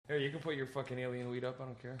Here, you can put your fucking alien weed up. I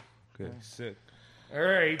don't care. Okay, sick. All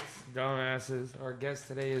right, dumbasses. Our guest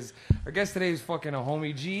today is fucking a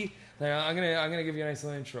homie G. Now, I'm gonna give you a nice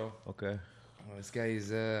little intro. Okay. Oh, this guy's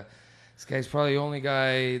probably the only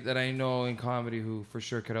guy that I know in comedy who for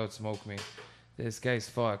sure could outsmoke me. This guy's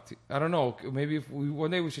fucked. I don't know. Maybe if one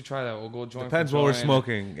day we should try that. We'll go joint. Depends what we're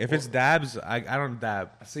smoking. If it's dabs, I don't dab.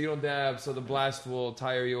 So you don't dab, so the blast will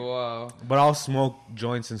tire you up. But I'll smoke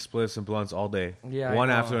joints and splits and blunts all day. Yeah, one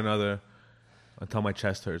after another until my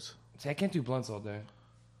chest hurts. See, I can't do blunts all day.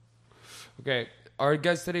 Okay, our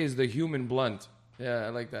guest today is the human blunt. Yeah, I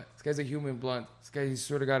like that. This guy's a human blunt. This guy, he's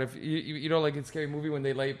sort of got you know, like in Scary Movie when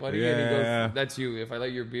they light Buddy and he goes, "That's you." If I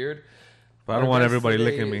light your beard. But I don't want everybody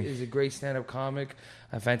licking me. He's a great stand-up comic,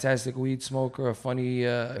 a fantastic weed smoker, a funny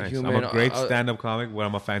human. I'm a great stand-up comic, but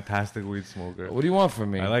I'm a fantastic weed smoker. What do you want from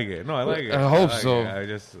me? I like it. No, I like it. I hope so. I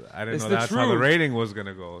didn't know that's how the rating was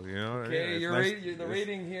gonna go. You know? Okay, the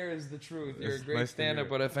rating here is the truth. You're a great stand-up,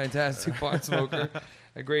 but a fantastic pot smoker,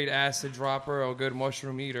 a great acid dropper, a good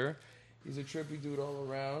mushroom eater. He's a trippy dude all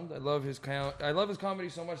around. I love his comedy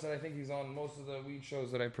so much that I think he's on most of the weed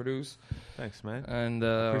shows that I produce. Thanks, man. And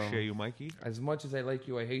appreciate you, Mikey. As much as I like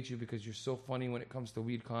you, I hate you because you're so funny when it comes to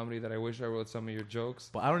weed comedy that I wish I wrote some of your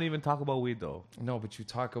jokes. But I don't even talk about weed though. No, but you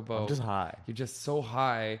talk about. I'm just high. You're just so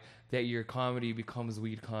high that your comedy becomes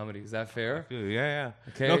weed comedy. Is that fair? Yeah.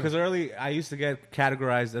 Okay. No, because early I used to get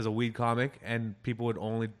categorized as a weed comic, and people would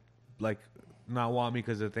only not want me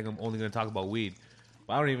because they think I'm only going to talk about weed.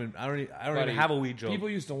 I don't even have a weed joke. People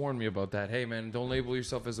used to warn me about that. Hey, man, don't label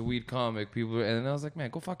yourself as a weed comic. And I was like, man,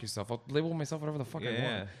 go fuck yourself. I'll label myself whatever the fuck I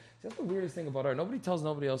want. That's the weirdest thing about art. Nobody tells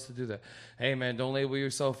nobody else to do that. Hey, man, don't label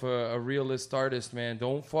yourself a realist artist, man.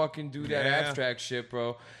 Don't fucking do that abstract shit,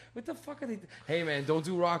 bro. What the fuck are they? Hey, man, don't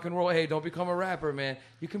do rock and roll. Hey, don't become a rapper, man.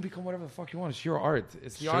 You can become whatever the fuck you want. It's your art.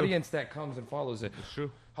 It's the audience that comes and follows it. It's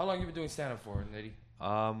true. How long have you been doing stand-up for,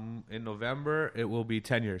 Nitty? In November, it will be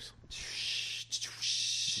 10 years.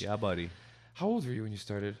 Yeah, buddy. How old were you when you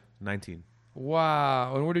started? 19.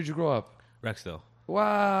 Wow. And where did you grow up? Rexdale.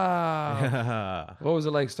 Wow. What was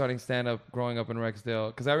it like starting stand-up growing up in Rexdale?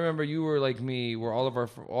 Because I remember you were like me, where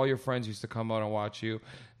all your friends used to come out and watch you.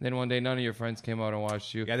 And then one day, none of your friends came out and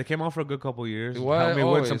watched you. Yeah, they came out for a good couple years. What? Helped me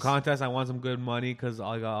win some contests. I won some good money because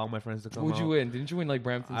I got all my friends to come out. What'd you win? Didn't you win like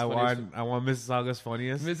Brampton's Funniest? I won Mississauga's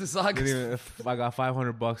Funniest. I got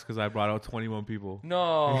 $500 because I brought out 21 people.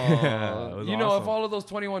 No. Yeah, you know, if all of those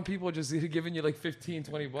 21 people just giving you like 15,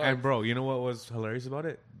 20 bucks. And bro, you know what was hilarious about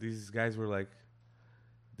it? These guys were like,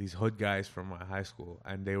 these hood guys from my high school,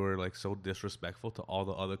 and they were like so disrespectful to all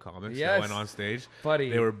the other comics that went on stage. Buddy.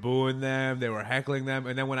 They were booing them, they were heckling them,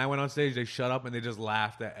 and then when I went on stage, they shut up and they just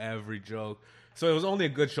laughed at every joke. So it was only a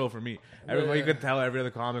good show for me. Everybody, you could tell every other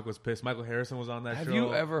comic was pissed. Michael Harrison was on that show. Have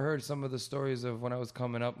you ever heard some of the stories of when I was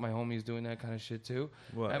coming up, my homies doing that kind of shit too?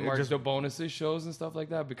 What? At Mark DeBonis' shows and stuff like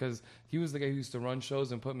that? Because he was the guy who used to run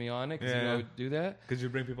shows and put me on it. Because you know, do that. Because you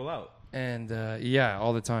bring people out. And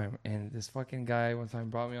all the time. And this fucking guy one time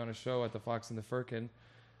brought me on a show at the Fox and the Firkin.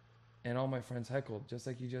 And all my friends heckled, just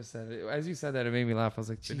like you just said. As you said that, it made me laugh. I was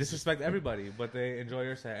like, Jesus. They disrespect everybody, but they enjoy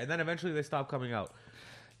your set. And then eventually they stop coming out.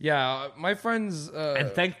 Yeah, my friends... and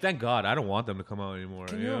thank God, I don't want them to come out anymore.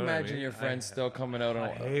 Can you imagine your friends still coming out? I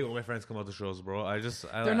hate when my friends come out to shows, bro.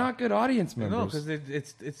 They're not good audience members. No,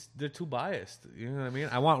 because they're too biased. You know what I mean?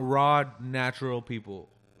 I want raw, natural people.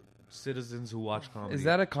 Citizens who watch comedy. Is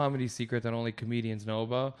that a comedy secret that only comedians know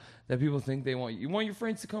about? That people think they want you want your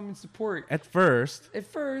friends to come and support at first.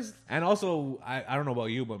 And also, I don't know about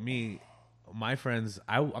you, but me, my friends,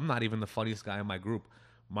 I'm not even the funniest guy in my group.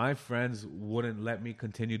 My friends wouldn't let me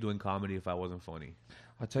continue doing comedy if I wasn't funny.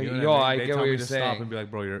 I'll tell you, I get what you're saying. Stop and be like,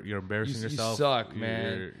 bro, you're embarrassing yourself. You suck,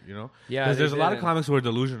 man. You know? Yeah. Because there's a lot of comics who are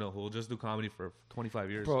delusional who will just do comedy for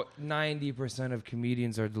 25 years. Bro, 90% of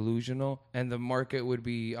comedians are delusional, and the market would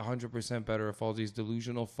be 100% better if all these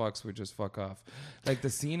delusional fucks would just fuck off. Like the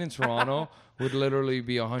scene in Toronto would literally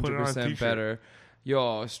be 100% better.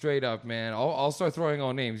 Yo, straight up, man. I'll start throwing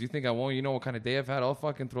out names. You think I won't? You know what kind of day I've had? I'll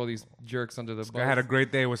fucking throw these jerks under the bus. I had a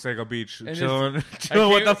great day with Sega Beach. Chilling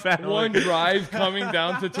with the family. One drive coming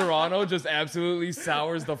down to Toronto just absolutely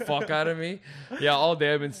sours the fuck out of me. Yeah, all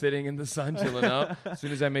day I've been sitting in the sun chilling out. As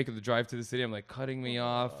soon as I make the drive to the city, I'm like cutting me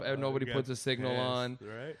off. Nobody puts a signal on.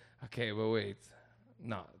 Right? Okay, but wait.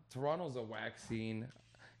 No, Toronto's a whack scene.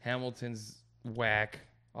 Hamilton's whack.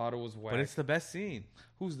 Ottawa's whack. But it's the best scene.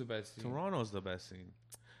 Who's the best scene? Toronto's the best scene.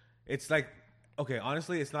 It's like, okay,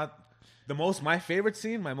 honestly, it's not my favorite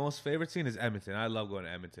scene is Edmonton. I love going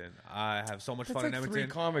to Edmonton. I have so much fun in Edmonton. 3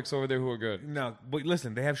 comics over there who are good. No, but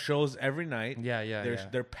listen, they have shows every night. Yeah.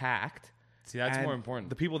 They're packed. See, that's And more important.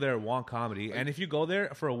 The people there want comedy, and if you go there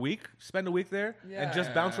for a week, spend a week there, and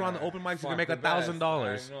just bounce around the open mics, you can make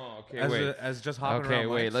 $1,000 as just hopping around. Okay,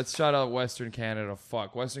 wait. mics. Let's shout out Western Canada.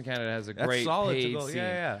 Fuck, Western Canada has a That's great solid to paid go. scene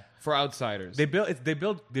Yeah. for outsiders. They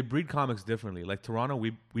breed comics differently. Like Toronto,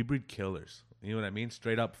 we breed killers. You know what I mean?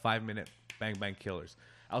 Straight up 5-minute bang bang killers.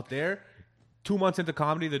 Out there, 2 months into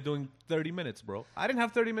comedy, they're doing 30 minutes, bro. I didn't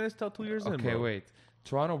have 30 minutes till 2 years in. Okay, bro. wait.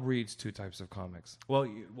 Toronto breeds two types of comics. Well,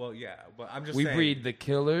 yeah, but I'm just We saying. breed the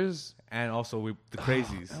killers, and also the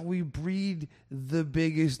crazies. and we breed the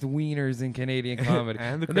biggest wieners in Canadian comedy.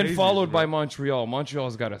 And the then crazies, followed bro. by Montreal.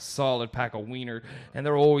 Montreal's got a solid pack of wiener, and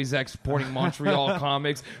they're always exporting Montreal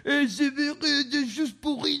comics.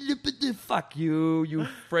 Fuck you, you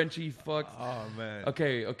Frenchy fuck. Oh man.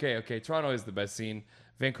 Okay. Toronto is the best scene.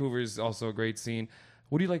 Vancouver is also a great scene.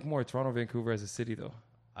 What do you like more, Toronto or Vancouver as a city, though?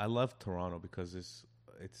 I love Toronto because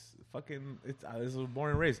I was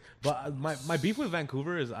born and raised. But my beef with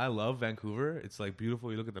Vancouver is I love Vancouver. It's like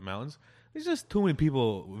beautiful. You look at the mountains. There's just too many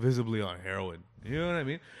people visibly on heroin. You know what I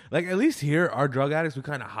mean? Like at least here, our drug addicts, we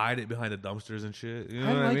kind of hide it behind the dumpsters and shit. You know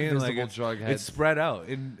what I mean? Visible Like drug it's heads. spread out.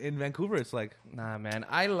 In Vancouver, it's like Nah, man.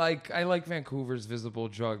 I like Vancouver's visible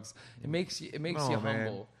drugs. It makes you man.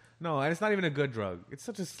 humble. No, and it's not even a good drug. It's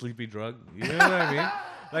such a sleepy drug. You know what I mean?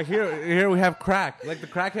 Like here we have crack. Like the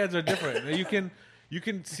crackheads are different. You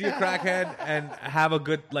can see a crackhead and have a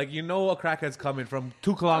good, like, a crackhead's coming from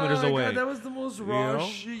 2 kilometers away. God, that was the most raw know?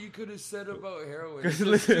 shit you could have said about heroin. 'Cause It's just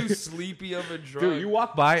listen- too sleepy of a drug. Dude, you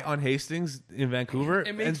walk by on Hastings in Vancouver.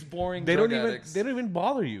 It makes and boring They drug don't addicts. They don't even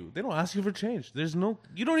bother you. They don't ask you for change.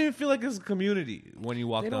 You don't even feel like it's a community when you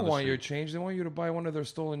walk They down don't the want street. your change. They want you to buy one of their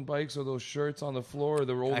stolen bikes or those shirts on the floor or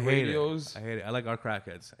their old I hate radios. it. I hate it. I like our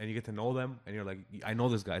crackheads, and you get to know them, and you're like, I know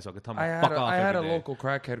this guy, so I can tell him I to had fuck a, off. I had a every day. local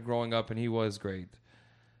crackhead growing up, and he was great.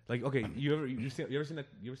 Like, okay, you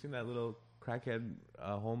ever seen that little crackhead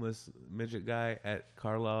homeless midget guy at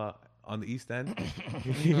Carlaw on the East End?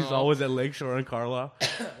 He's No. always at Lakeshore in Carlaw,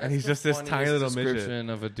 and he's just this tiny little midget. description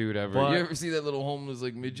of a dude ever. But- You ever see that little homeless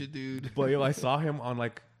midget dude? But I saw him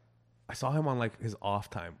on his off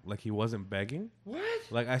time. Like he wasn't begging. What?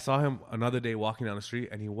 Like I saw him another day walking down the street,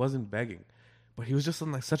 and he wasn't begging, but he was just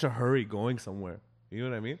in like such a hurry going somewhere. You know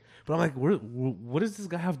what I mean? But I'm like, what does this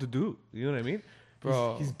guy have to do? You know what I mean?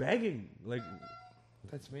 Bro. He's begging. Like,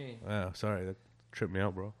 That's me. oh, sorry, that tripped me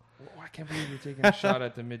out, bro. Oh, I can't believe you're taking a shot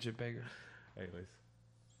at the midget beggars. Anyways,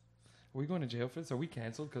 Are we going to jail for this? Are we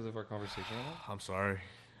canceled because of our conversation right now? I'm sorry.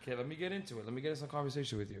 Okay, let me get into it. Let me get into some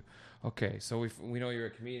conversation with you. Okay, so we know you're a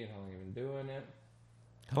comedian. How long have you been doing it?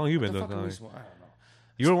 How long you been What the doing fuck are we comedy? smoking? I don't know.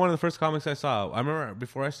 You were one of the first comics I saw. I remember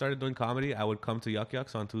before I started doing comedy, I would come to Yuck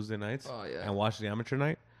Yucks on Tuesday nights Oh, yeah. and watch the amateur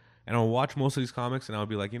night. And I would watch most of these comics, and I would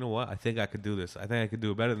be like, you know what? I think I could do this. I think I could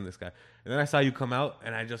do it better than this guy. And then I saw you come out,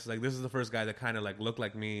 and I just like, this is the first guy that kind of like looked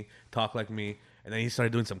like me, talked like me. And then he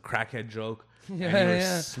started doing some crackhead joke. and you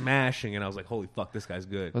were smashing, and I was like, holy fuck, this guy's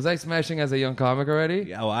good. Was I smashing as a young comic already?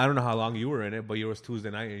 Yeah, well, I don't know how long you were in it, but you was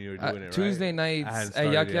Tuesday night, and you were doing it, right? Tuesday nights I hadn't at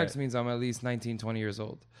started Yuck yet. Yucks means I'm at least 19, 20 years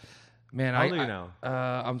old. Man, How old are you now?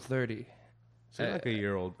 I'm 30. So you're like a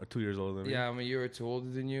year old, or 2 years older than me. Yeah, I'm a year or two older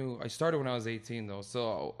than you. I started when I was 18, though,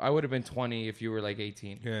 so I would have been 20 if you were like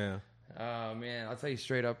 18. Yeah. Man, I'll tell you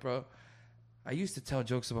straight up, bro. I used to tell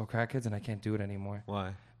jokes about crackheads, and I can't do it anymore.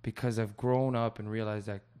 Why? Because I've grown up and realized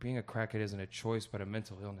that being a crackhead isn't a choice, but a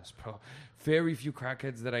mental illness, bro. Very few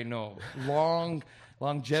crackheads that I know.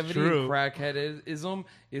 Longevity in True. crackheadism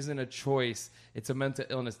isn't a choice. It's a mental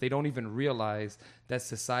illness. They don't even realize that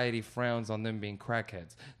society frowns on them being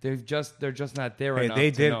crackheads. They're just not there Hey, enough they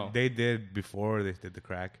to did. know. They did before they did the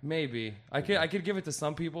crack. Maybe I could give it to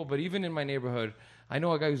some people, but even in my neighborhood, I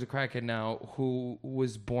know a guy who's a crackhead now who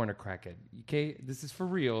was born a crackhead. Okay, this is for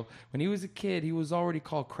real. When he was a kid, he was already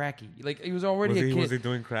called Cracky. Like he was already a kid. Was he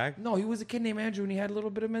doing crack? No, he was a kid named Andrew, and he had a little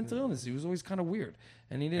bit of mental illness. He was always kind of weird,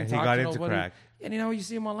 and he didn't And he talk got to into nobody. crack. And you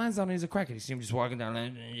see him on Lansdowne, and he's a crackhead. You see him just walking down,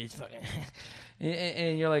 and he's fucking.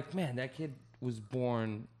 and you're like, man, that kid was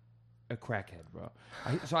born a crackhead, bro.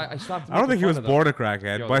 I stopped. I don't think he making was fun of them. born a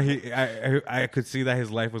crackhead, Yo, but I could see that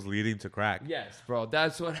his life was leading to crack. Yes, bro.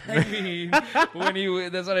 That's what I mean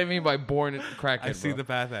That's what I mean by born crackhead. I see bro. the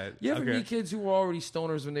path that. You ever okay. meet kids who were already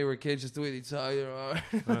stoners when they were kids, just the way they talk?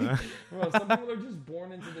 Bro, some people are just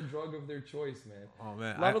born into the drug of their choice, man. Oh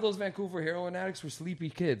man, A lot of those Vancouver heroin addicts were sleepy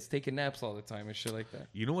kids, taking naps all the time and shit like that.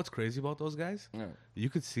 You know what's crazy about those guys? Yeah. You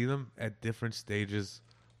could see them at different stages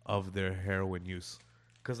of their heroin use,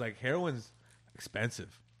 because like heroin's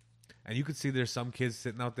expensive, and you could see there's some kids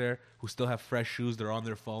sitting out there who still have fresh shoes. They're on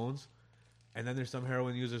their phones, and then there's some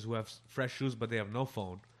heroin users who have fresh shoes but they have no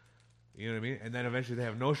phone, You know what I mean? And then eventually they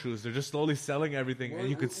have no shoes. They're just slowly selling everything, and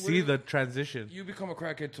you could What see the transition. You become a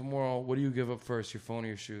crackhead tomorrow. What do you give up first, your phone or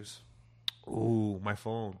your shoes? Ooh, my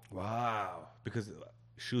phone. Wow. Because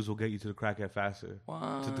shoes will get you to the crackhead faster.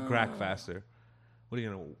 Wow. To the crack faster. What are you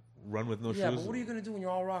gonna run with no shoes? Yeah, but what are you gonna do when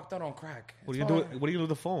you're all rocked out on crack? What are you gonna do? What are you gonna do with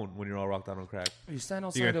the phone when you're all rocked out on crack? You stand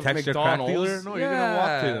outside You're gonna of text your crack McDonald's. dealer? No, you're gonna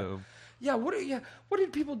walk to them. Yeah. What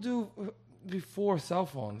did people do before cell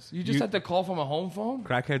phones? You just had to call from a home phone.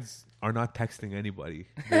 Crackheads are not texting anybody.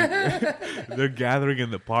 They're gathering in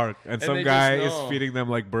the park, and some they guy just is know. feeding them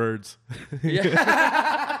like birds.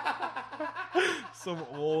 Yeah. Some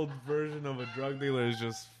old version of a drug dealer is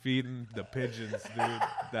just feeding the pigeons, dude.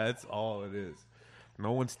 That's all it is.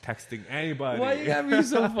 No one's texting anybody. Why you gotta be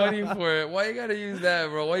so funny for it? Why you gotta use that,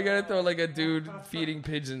 bro? Why you gotta throw like a dude feeding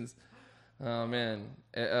pigeons? Oh man.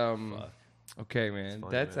 Okay, man.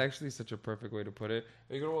 funny, That's man. actually such a perfect way to put it.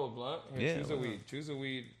 Are you gonna roll a blunt? Here, Yeah, choose a why weed. not? Choose a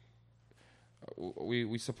weed.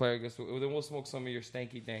 We supply, I guess. Then we'll smoke some of your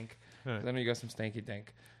stanky dank. Alright. I know you got some stanky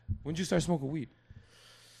dank. When'd you start smoking weed?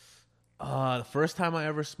 The first time I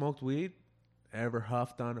ever smoked weed, ever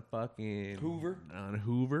huffed on a fucking Hoover? On a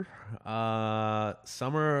Hoover.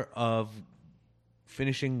 Summer of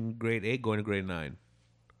finishing grade 8, going to grade 9.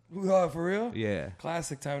 For real? Yeah.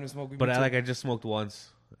 Classic time to smoke weed. But Me too. I just smoked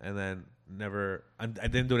once and then never. I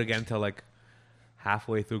didn't do it again until like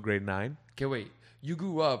halfway through grade 9. Okay, wait. You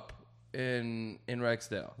grew up in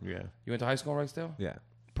Rexdale. Yeah. You went to high school in Rexdale? Yeah.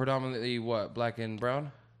 Predominantly what? Black and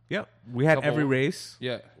brown? Yep. We had Couple- every race.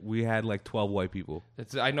 Yeah. We had like 12 white people.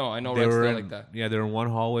 I know They were Rexdale in, like that. Yeah, they were in one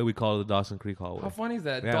hallway. We called it the Dawson Creek hallway. How funny is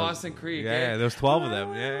that? Yeah, Dawson Creek. Yeah, eh? there was 12 of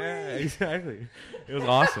them. Yeah, exactly. It was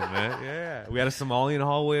awesome, man. Yeah. We had a Somalian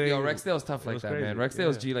hallway. Yo, Rexdale's tough like was that, crazy. man.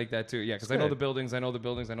 Rexdale's Yeah. G like that too. Yeah, because It's I know good. the buildings, I know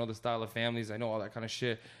the style of families, I know all that kind of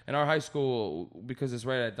shit. And our high school, because it's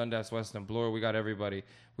right at Dundas West and Bloor, we got everybody.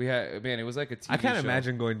 We had, man, it was like a TV I can't show.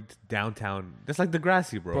 imagine going downtown. That's like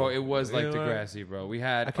Degrassi, bro. Bro, it was like You know what? Degrassi, bro. We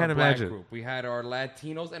had I can't our black imagine. group. We had our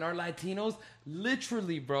Latinos, and our Latinos,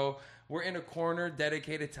 literally, bro, we're in a corner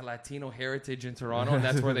dedicated to Latino heritage in Toronto, and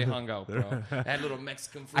that's where they hung out, bro. They had little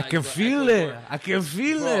Mexican I flags. can bro, feel Ecuador. it. I can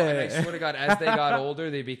feel Bro, and I it. swear to God, as they got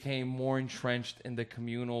older, they became more entrenched in the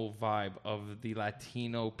communal vibe of the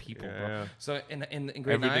Latino people, bro. Yeah. So in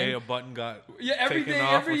grade Every 9, day a button got yeah, every taken day,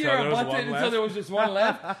 off every until year, there a was button one until left. there was just one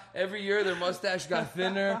left. Every year, their mustache got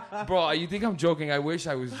thinner. Bro, you think I'm joking? I wish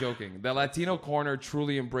I was joking. The Latino corner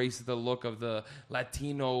truly embraced the look of the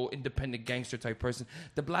Latino independent gangster type person.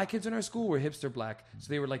 The black kids in our school were hipster black, so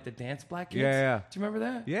they were like the dance black kids. Yeah. Do you remember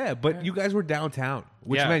that? Yeah, but you guys were downtown,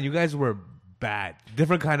 which Yeah. meant you guys were bad,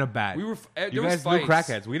 different kind of bad. We were. There you was guys knew fights,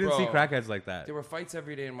 crackheads. We didn't see bro. crackheads like that. There were fights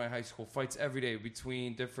every day in my high school. Fights every day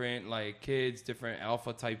between different like kids, different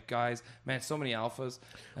alpha type guys. Man, so many alphas.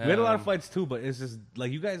 We had a lot of fights too, but it's just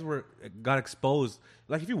like you guys got exposed.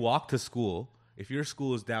 Like if you walk to school, if your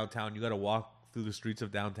school is downtown, you got to walk through the streets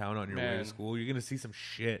of downtown on your way Man. to school. You're gonna see some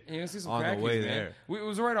shit You're gonna see some on crackies, the way man. there. It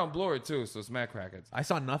was right on Bloor too, so it's mad crackheads. I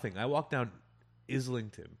saw nothing. I walked down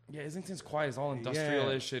Islington. Yeah, Islington's quiet. It's all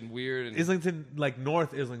industrial-ish and weird. And Islington, like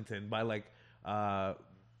North Islington, by like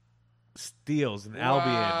Steeles and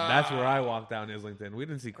Albion. That's where I walked down Islington. We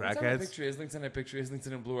didn't see Every time I crackheads. picture Islington, I picture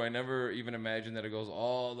Islington and Bloor. I never even imagined that it goes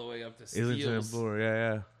all the way up to Steeles. Islington and Bloor,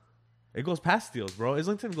 yeah. It goes past Steeles, bro.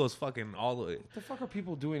 Islington goes fucking all the way. What the fuck are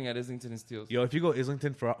people doing at Islington and Steeles? Yo, if you go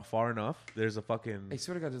Islington far enough, there's a I fucking...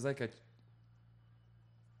 swear to God, there's like a.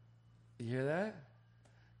 You hear that?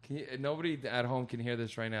 Nobody at home can hear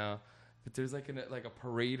this right now, but there's like a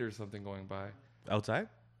parade or something going by. Outside?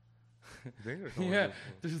 Yeah,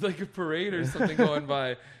 there's like a parade or something going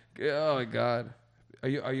by. Oh my God, are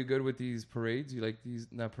you good with these parades? You like these?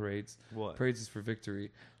 Not parades. What? Parades is for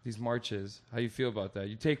victory. These marches. How you feel about that?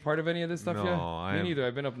 You take part of any of this stuff No, yet? Me I'm- neither.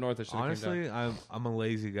 I've been up north. I should have came down. Honestly, I'm a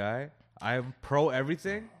lazy guy. I'm pro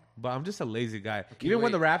everything, but I'm just a lazy guy. Okay, Even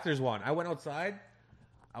when wait. the Raptors won, I went outside.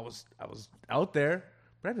 I was out there,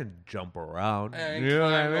 but I didn't jump around. And You know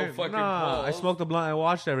what I climb no mean? fucking Nah, I poles. smoked a blunt. I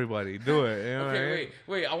watched everybody do it. You know what I mean? Okay,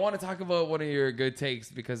 wait. I want to talk about one of your good takes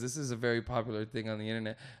because this is a very popular thing on the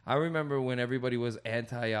internet. I remember when everybody was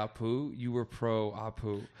anti-Apu, you were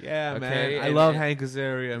pro-Apu. Yeah, Okay, man. I and- love and- Hank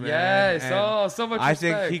Azaria, man. Yes. And Oh, so much I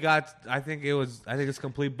respect. think he got. I think it's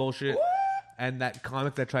complete bullshit. And that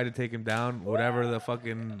comic that tried to take him down, whatever the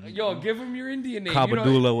fucking Yo, give him your Indian name.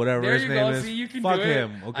 Kabadula, whatever there his you name go. is. See, you can Fuck do it.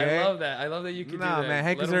 him, okay? I love that. I love that you can do Nah, that. man,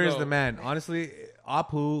 Hank Let him Azaria is go. the man. Honestly,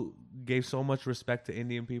 Apu gave so much respect to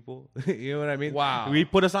Indian people. You know what I mean? Wow. He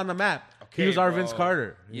put us on the map. Okay, he was our bro. Vince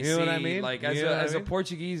Carter. You know what I mean? Like You as know what I a mean?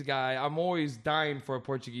 Portuguese guy, I'm always dying for a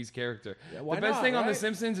Portuguese character. why The best not, thing on The right?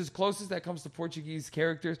 Simpsons is closest that comes to Portuguese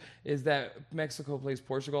characters is that Mexico plays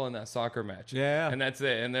Portugal in that soccer match. Yeah. and that's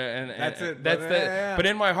it. And That's it. That's But, the. yeah. But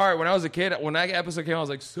in my heart, when I was a kid, when that episode came, I was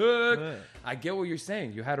like, sick. Yeah. I get what you're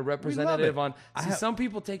saying. You had a representative on. I See, have- some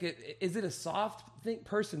people take it. Is it a soft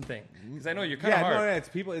person thing? Because I know you're kind of Yeah, hard. no, yeah, it's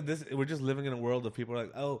people. We're just living in a world of people are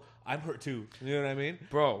like, oh, I'm hurt too. You know what I mean?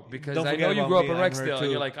 Bro, because Don't I forget know you about grew up me, in I'm hurt Rexdale, and too.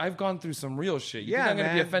 you're like, I've gone through some real shit. You Yeah, think I'm gonna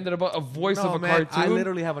be man. offended about a voice No, of a man, cartoon? I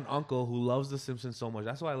literally have an uncle who loves The Simpsons so much.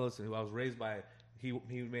 That's why I listen. I was raised by. He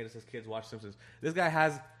made us as kids watch Simpsons. This guy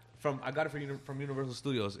has I got it from Universal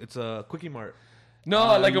Studios. It's a Quickie Mart.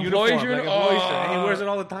 No, like employee uniform, shirt. like employee Oh. shirt. And he wears it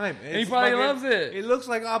all the time. he probably loves it. It looks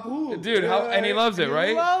like Apu, Dude, and he loves it, right?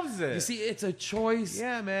 He loves it. You see, it's a choice.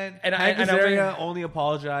 Yeah, man. And Hank I Azaria mean- only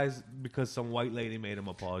apologized because some white lady made him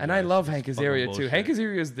apologize. And I love It's Hank fucking Azaria too. bullshit. Hank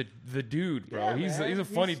Azaria is the dude, bro. Yeah, he's man. a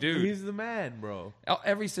funny dude. He's the man, bro.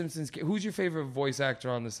 Every Simpsons. Who's your favorite voice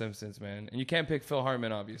actor on The Simpsons, man? And you can't pick Phil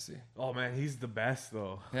Hartman, obviously. Oh man, he's the best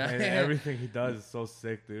though. Yeah. And everything he does is so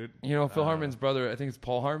sick, dude. You know, Phil Hartman's brother. I think it's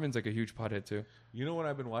Paul Hartman's like a huge pothead too. You know what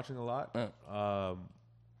I've been watching a lot?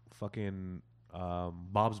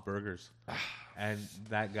 Bob's Burgers, and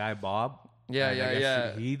that guy Bob. Yeah, and I yeah, guess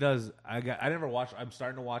yeah. He does. I never watched. I'm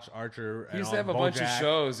starting to watch Archer. He used and to have a on bunch of BoJack.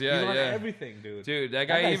 shows. Yeah, He's on yeah. everything, dude. Dude, that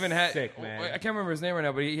guy's guy even had. sick, man. I can't remember his name right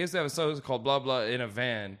now, but he used to have a show called Blah Blah in a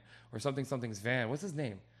Van or something's van. What's his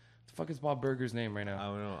name? The fuck is Bob Burger's name right now? I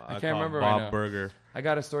don't know. I can't call him remember Bob right now. Burger. I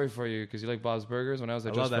got a story for you because you like Bob's Burgers. When I was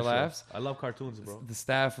at I Just love for that Laughs, show. I love cartoons, bro. the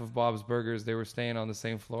staff of Bob's Burgers, they were staying on the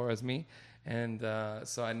same floor as me. And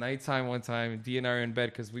so at nighttime one time, Dee and I are in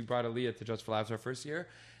bed because we brought Aaliyah to Just for Laughs our first year.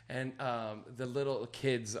 And the little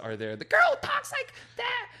kids are there. The girl talks like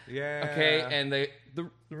that. Yeah. Okay, and the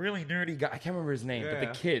really nerdy guy, I can't remember his name, but the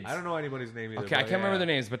kids. I don't know anybody's name either. Okay, I but can't remember their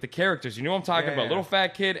names, but the characters. You know what I'm talking Yeah, about. yeah. Little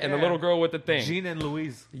fat kid and the Yeah. little girl with the thing. Gene and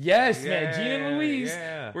Louise. Yes, man. Yeah, Gene and Louise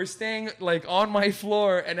yeah. were staying like on my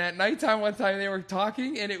floor, and at nighttime one time they were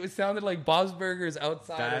talking, and it sounded like Bob's Burgers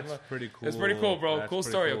outside. That's pretty cool. It's pretty cool, bro. That's Cool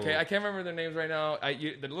pretty story. cool. Okay, I can't remember their names right now.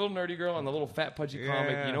 The little nerdy girl and the little fat pudgy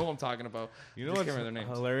comic. Yeah. You know what I'm talking about. You know Just what's can't remember their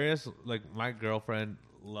names. hilarious? Like my girlfriend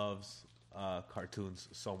loves cartoons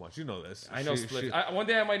so much. You know this. I know She- Spliff. One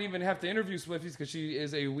day I might even have to interview Spliffies because she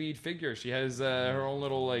is a weed figure. She has her own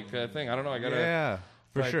little like thing. I don't know. I gotta. Yeah,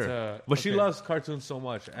 for but, sure. But she okay. loves cartoons so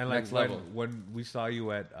much, and like Next level. when we saw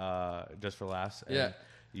you at Just for Laughs, and Yeah.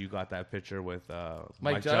 you got that picture with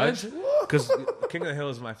Mike Judge? because King of the Hill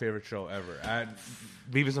is my favorite show ever. And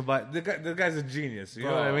Beavis and Butt, the guy's a genius. You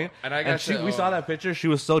know what I Bro, mean? and I got to- we saw that picture. She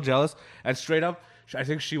was so jealous, and straight up, I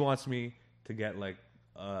think she wants me to get like.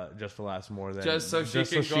 Just for Laughs more than Just so she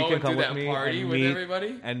can go and come do that me party and with meet-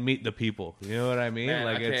 everybody? and meet the people. You know what I mean? Man,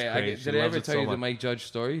 like okay, it's great. She did I loves ever it tell so you the much. Mike Judge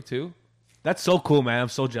story too? That's so cool, man. I'm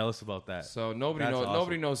so jealous about that. So nobody That's knows. awesome.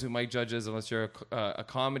 Nobody knows who Mike Judge is unless you're a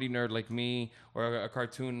comedy nerd like me or a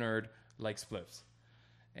cartoon nerd like Spliffs.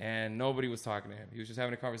 And nobody was talking to him. He was just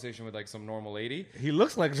having a conversation with like some normal lady. He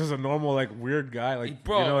looks like just a normal, like weird guy. Like,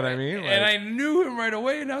 Bro, you know what I mean? and Like- I knew him right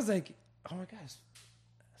away, and I was like, "Oh my gosh,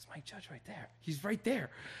 that's Mike Judge right there. He's right there."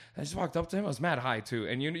 I just walked up to him. I was mad high too.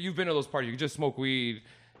 And you've been to those parties. You can just smoke weed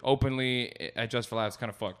openly at Just for Laughs. Kind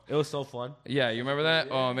of fucked. it was so fun. Yeah, you remember that?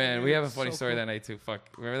 Oh man, dude, we have a it's funny so story cool. that night too. Fuck,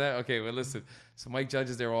 remember that? Okay, well listen. So Mike Judge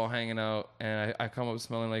is there all hanging out, and I come up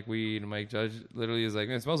smelling like weed, and Mike Judge literally is like,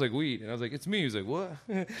 "Man, it smells like weed," and I was like, "It's me." He's like, "What?"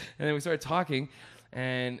 And then we started talking,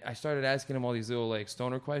 and I started asking him all these little like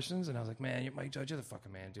stoner questions, and I was like, "Man, you're Mike Judge, you're the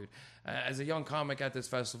fucking man, dude." As a young comic at this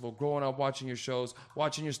festival, growing up watching your shows,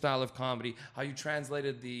 watching your style of comedy, how you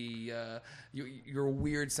translated your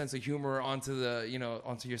weird sense of humor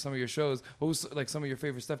onto some of your shows. What was like some of your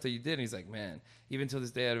favorite stuff that you did? And he's like, "Man, even to this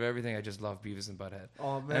day, out of everything, I just love Beavis and Butthead."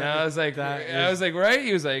 Oh, man, And I was like, that right?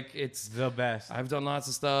 He was like, "It's The best. I've done lots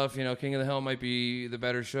of stuff. You know, King of the Hill might be the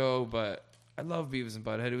better show, but I love Beavis and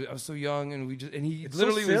Butthead. I was so young, and he It's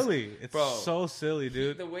literally so silly. was, It's bro, so silly,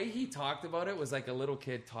 dude. the way he talked about it was like a little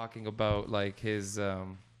kid talking about like his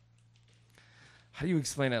how do you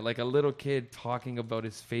explain it? Like a little kid talking about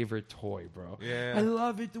his favorite toy, bro. Yeah. I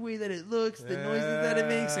love it, the way that it looks, the noises that it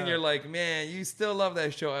makes, and you're like, man, you still love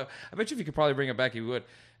that show. I bet you if you could probably bring it back, you would.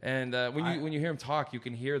 And when you hear him talk, you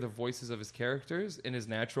can hear the voices of his characters in his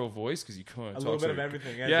natural voice because you couldn't. A little bit of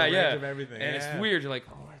everything. Yeah, Yeah, it's a yeah. range of everything. And yeah. it's weird. You're like,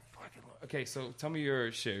 oh, I fucking love. Okay, so tell me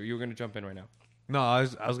your shit. You were gonna jump in right now. No, I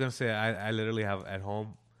was gonna say I literally have at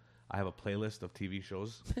home. I have a playlist of TV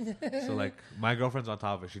shows. So like my girlfriend's on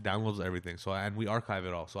top of it. She downloads everything. And we archive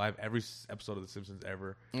it all. So I have every episode of The Simpsons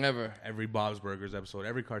ever. Never. Every Bob's Burgers episode.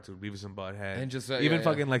 Every cartoon. Beavis and Butthead. And just even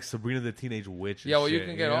fucking like Sabrina the Teenage Witch. Yeah, well, shit, you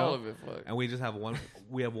can get all of it. Fuck. And we just have one.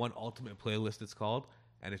 We have one ultimate playlist. It's called.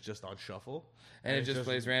 And it's just on shuffle, and it just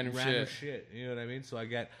plays random shit. You know what I mean? So I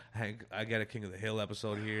get a King of the Hill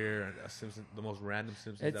episode here, and a Simpsons, the most random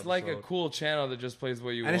Simpsons. It's episode. like a cool channel that just plays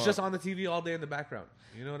what you want, and it's just on the TV all day in the background.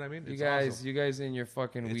 You know what I mean? You guys in your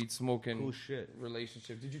fucking it's weed smoking cool shit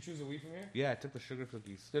relationship. Did you choose a weed from here? Yeah, I took the sugar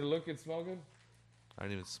cookies. Did it look and smell good? I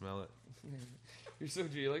didn't even smell it. You're so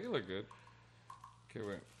G. Like it looked good. Okay,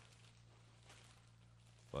 wait.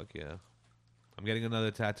 Fuck yeah. I'm getting another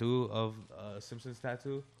tattoo of Simpsons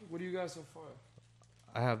tattoo. What do you got so far?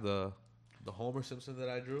 I have the Homer Simpson that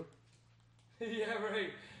I drew. Yeah, right.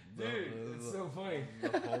 Dude, it's so funny.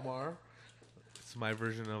 The Homer. It's my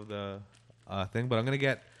version of the thing. But I'm going to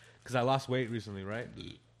get... Because I lost weight recently, right?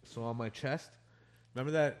 So on my chest...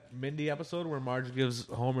 Remember that Mindy episode where Marge gives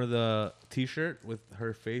Homer the T-shirt with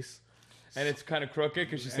her face... And it's kind of crooked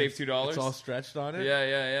because she saved $2. It's all stretched on it.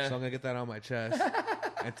 Yeah. So I'm going to get that on my chest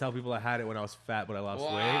and tell people I had it when I was fat, but I lost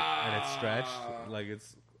weight. And it's stretched. Like,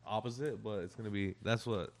 it's opposite, but it's going to be... That's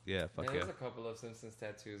what... Yeah, fuck yeah. There's a couple of Simpsons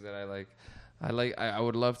tattoos that I like. I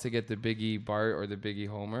would love to get the Biggie Bart or the Biggie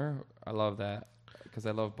Homer. I love that because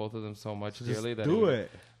I love both of them so much dearly. Just do it.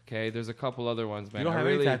 Okay, there's a couple other ones, man. You don't have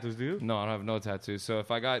any tattoos, do you? No, I don't have no tattoos. So if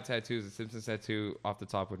I got tattoos, the Simpsons tattoo off the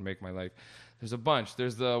top would make my life. There's a bunch.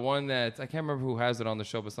 There's the one that I can't remember who has it on the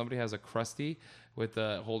show, but somebody has a Krusty with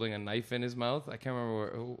holding a knife in his mouth. I can't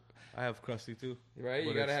remember who. I have Krusty too. Right?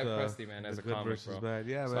 You gotta have Krusty, man, as a comic, bro. Bad.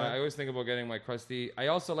 Yeah, so man. I always think about getting my Krusty. I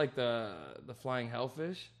also like the flying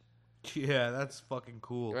hellfish. Yeah, that's fucking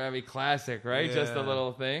cool. I mean, classic, right? Yeah. Just a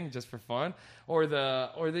little thing, just for fun, or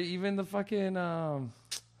even the fucking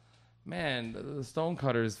man, the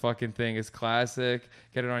Stonecutters fucking thing is classic.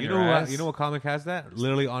 Get it on your ass. You know what comic has that?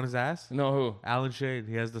 Literally on his ass. No, who? Alan Shade.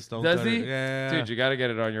 He has the Stonecutter. Does he? Yeah. Dude, you gotta get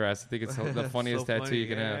it on your ass. I think it's the funniest so tattoo funny. you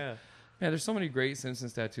can have. Yeah. Man, there's so many great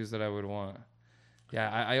Simpsons tattoos that I would want.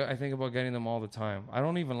 Yeah, I think about getting them all the time. I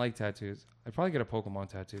don't even like tattoos. I'd probably get a Pokemon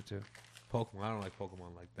tattoo too. Pokemon. I don't like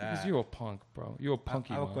Pokemon like that. Because you're a punk, bro. You're a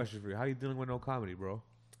punky. I have a question for you. How are you dealing with no comedy, bro?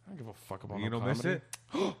 I don't give a fuck about you no don't comedy. miss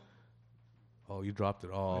it? Oh, you dropped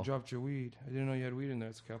it all. I dropped your weed. I didn't know you had weed in there.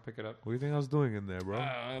 It's okay. I'll pick it up. What do you think I was doing in there, bro?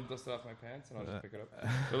 I'll dust it off my pants and I'll just pick it up.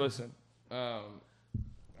 But listen, I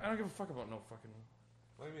don't give a fuck about no fucking...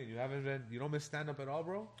 What do you mean? You don't miss stand-up at all,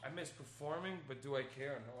 bro? I miss performing, but do I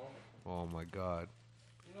care? No. Oh, my God.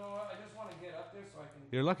 You know what? I just want to get up there so I can...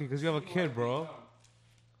 You're lucky because you have a kid, bro.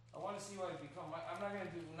 I want to see what I become. I'm not going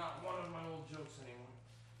to do not one of my old jokes anymore.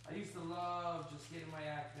 I used to love just getting my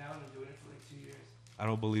act down and doing it for like 2 years. I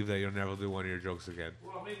don't believe that you'll never do one of your jokes again.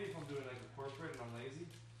 Well, maybe if I'm doing like a corporate and I'm lazy.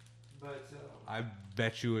 But... I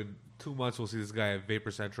bet you in 2 months we'll see this guy at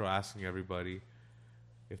Vapor Central asking everybody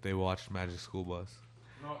if they watched Magic School Bus.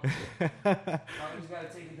 No, comedy's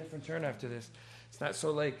got to take a different turn after this. It's not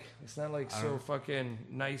so fucking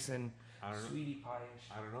nice and sweetie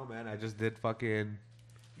pie-ish. I don't know, man. I just did fucking...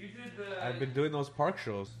 You did the... I've been doing those park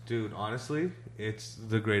shows. Dude, honestly, it's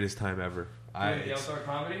the greatest time ever. The outdoor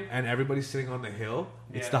comedy? And everybody's sitting on the hill.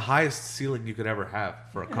 Yeah. It's the highest ceiling you could ever have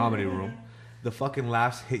for a comedy room. The fucking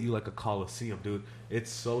laughs hit you like a coliseum, dude.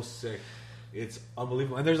 It's so sick. It's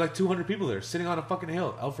unbelievable. And there's like 200 people there sitting on a fucking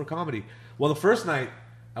hill out for comedy. Well, the first night,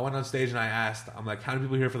 I went on stage and I asked, I'm like, how many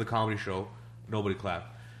people are here for the comedy show? Nobody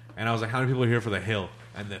clapped. And I was like, how many people are here for the hill?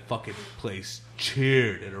 And the fucking place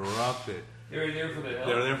cheered and erupted. They were there for the hill?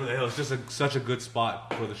 They were there for the hill. It's just such a good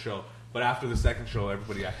spot for the show. But after the second show,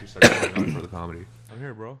 everybody actually started going on for the comedy. I'm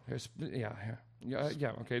here, bro. Here.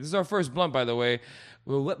 Yeah, okay. This is our first blunt, by the way.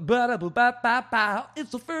 It's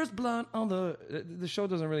the first blunt on the show.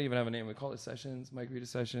 Doesn't really even have a name. We call it Sessions, Mike Rita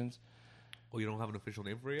Sessions. Oh, you don't have an official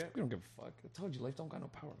name for it yet? We don't give a fuck. I told you, life don't got no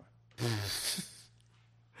power, man.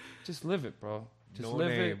 Just live it, bro. Just no live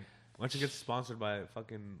name. it. Why don't you get sponsored by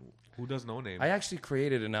fucking... Who does No Name? I actually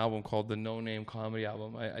created an album called the No Name Comedy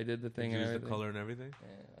Album. I did the thing. Did you and use the color and everything? Yeah,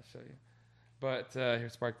 I'll show you. But here,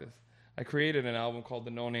 spark this. I created an album called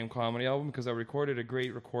the No Name Comedy Album because I recorded a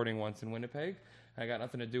great recording once in Winnipeg. I got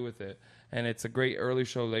nothing to do with it. And it's a great early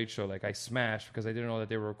show, late show. Like, I smashed because I didn't know that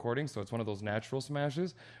they were recording. So it's one of those natural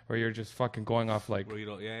smashes where you're just fucking going off like... Where you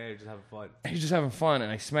don't... Yeah, you're just having fun. You're just having fun.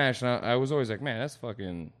 And I smashed. And I was always like, man, that's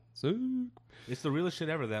fucking sick. It's the realest shit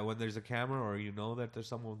ever that when there's a camera or you know that there's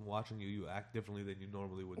someone watching you, you act differently than you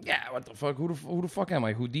normally would do. Yeah, what the fuck? Who the fuck am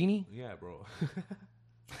I? Houdini? Yeah, bro.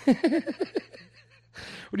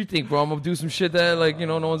 What do you think, bro? I'm gonna do some shit that like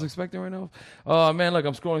no one's expecting right now. Oh man, look,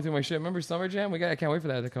 I'm scrolling through my shit. Remember Summer Jam? I can't wait for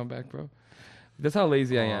that to come back, bro. That's how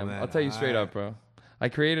lazy I am. Man, I'll tell you straight up, bro. I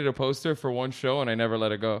created a poster for one show and I never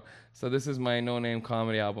let it go. So this is my No Name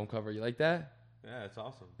comedy album cover. You like that? Yeah, it's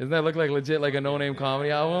awesome. Doesn't that look like legit like a No Name comedy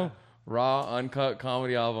album? Raw, uncut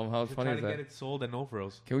comedy album. How funny is that? Get it sold at No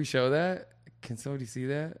Frills. Can we show that? Can somebody see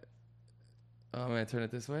that? Oh man, turn it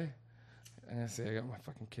this way. I see. I got my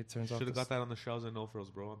fucking kid turns off. Should have got that on the shelves at No Frills,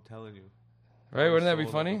 bro. I'm telling you. Right? Wouldn't that be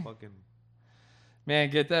funny? Man,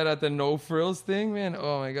 get that at the No Frills thing, man.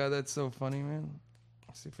 Oh my god, that's so funny, man.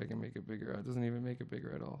 Let's see if I can make it bigger. It doesn't even make it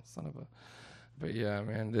bigger at all. Son of a. But yeah,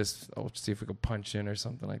 man, I'll see if we could punch in or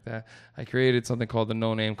something like that. I created something called the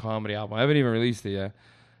No Name comedy album. I haven't even released it yet.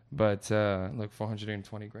 But look,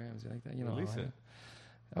 420 grams. You like that? You know, release it.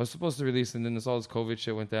 I was supposed to release it, and then all this COVID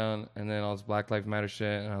shit went down, and then all this Black Lives Matter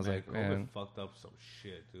shit, and I was like, COVID man, fucked up some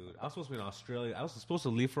shit, dude. I was supposed to be in Australia. I was supposed to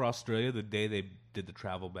leave for Australia the day they did the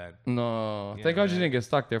travel ban. No, Yeah, thank God you man. didn't get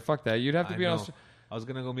stuck there. Fuck that. You'd have to be in Australia. I was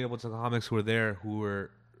gonna go meet up with some comics who were there, who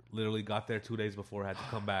were literally got there 2 days before, had to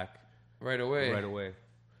come back Right away.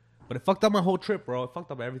 But it fucked up my whole trip, bro. It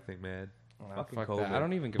fucked up everything, man. Fucking fuck COVID. that. I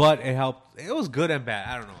don't even give But it helped. It was good and bad.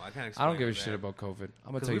 I don't know. I can't explain. I don't give a it, shit man. about COVID. I'm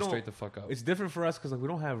gonna 'Cause tell we you don't- straight the fuck up. It's different for us because like we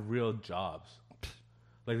don't have real jobs.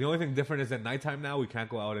 Like the only thing different is at nighttime now we can't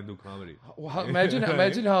go out and do comedy. Well, imagine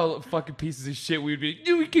how fucking pieces of shit we'd be.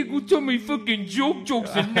 Dude, we can't go tell me fucking jokes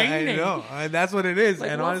and I know, and that's what it is. Like,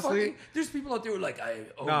 and well, honestly, there's people out there who are like, I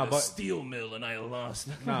owned a steel mill and I lost.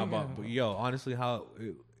 but yo, honestly,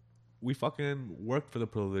 we fucking work for the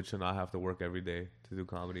privilege to not have to work every day to do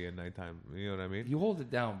comedy at nighttime. You know what I mean? You hold it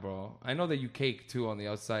down, bro. I know that you cake too on the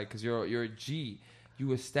outside because you're a G.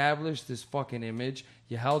 You established this fucking image.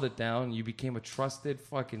 You held it down. You became a trusted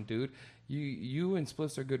fucking dude. You and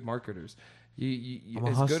Spliffs are good marketers. I'm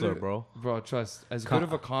a hustler, bro. Bro, trust. As good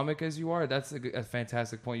of a comic as you are, that's a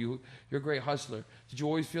fantastic point. You're a great hustler. Did you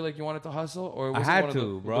always feel like you wanted to hustle, or was I it had one to, of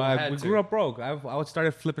the, bro. We grew up broke. I would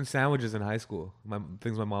started flipping sandwiches in high school.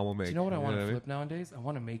 Things my mom will make. Do you know what I want to what flip nowadays? I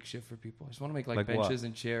want to make shit for people. I just want to make like Like benches what?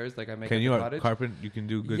 and chairs, like I make. Can at you the cottage. carpet? You can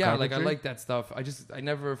do good. Yeah, like I carpentry? like that stuff. I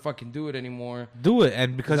never fucking do it anymore. Do it,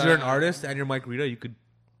 and because 'Cause you're an I- artist and you're Mike Rita, you could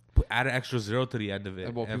add an extra zero to the end of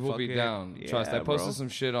it. Well, and people be fucking- down. Trust. I yeah, posted bro. some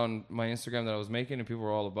shit on my Instagram that I was making, and people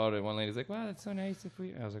were all about it. One lady's like, "Wow, that's so nice if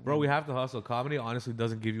we." I was like, Bro, we have to hustle. Comedy honestly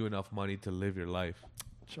doesn't give you enough money to live your life.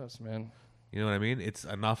 trust, man." You know what I mean? It's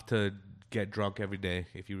enough to get drunk every day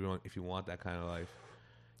if you want that kind of life.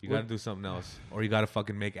 You got to do something else, or you got to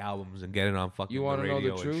fucking make albums and get it on fucking You want want to to know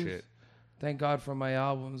radio the and truth? shit. Thank God for my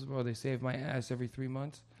albums, bro. They save my ass every 3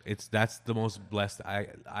 months. That's the most blessed.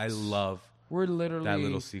 I love We're literally that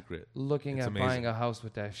little secret. looking It's at amazing. buying a house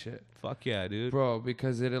with that shit, Fuck yeah, dude. bro.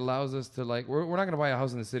 Because it allows us to like, we're not gonna buy a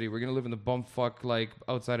house in the city. We're gonna live in the bumfuck like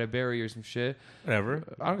outside of Barrie or some shit. Whatever.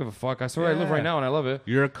 I don't give a fuck. I swear I live Yeah. right now and I love it.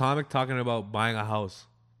 You're a comic talking about buying a house.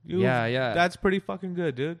 Yeah. That's pretty fucking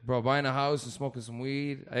good, dude. Bro, buying a house and smoking some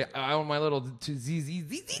weed. I own my little ZZ.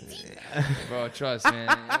 Bro, trust, man.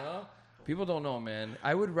 You know? People don't know, man.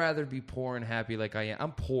 I would rather be poor and happy like I am.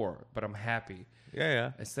 I'm poor, but I'm happy.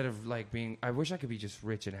 Yeah. Instead of like being, I wish I could be just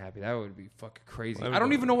rich and happy. That would be fucking crazy. Well, I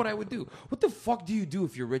don't even know what I would do. What the fuck do you do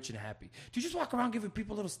if you're rich and happy? Do you just walk around giving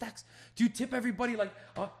people little stacks? Do you tip everybody like?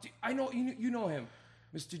 I know you know him,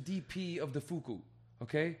 Mr. DP of the Fuku.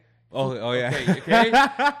 Okay. Oh yeah. Okay.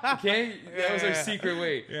 That was our secret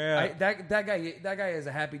way. Yeah. That guy is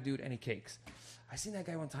a happy dude and he cakes. I seen that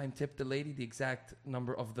guy one time tip the lady the exact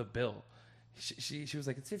number of the bill. She was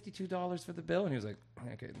like, it's $52 for the bill, and he was like,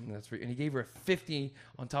 okay, that's free. And he gave her $50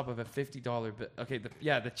 on top of a $50 bill. Okay,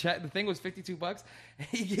 the thing was $52. And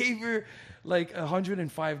he gave her like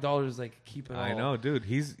 $105. Like, keep it. I know, dude.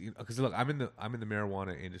 He's because look, I'm in the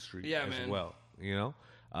marijuana industry as man. well. You know,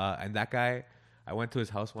 and that guy, I went to his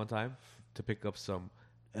house one time to pick up some,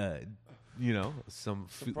 some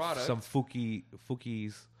product. some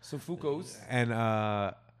Fukis, Some Fucos.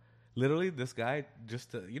 and literally this guy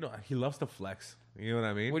just he loves to flex. You know what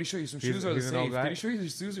I mean? What did he show you? Some He's- shoes or the he's an old safe? guy. Did he show you the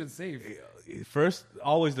shoes or the safe? First,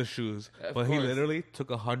 always the shoes, Of but he course. literally took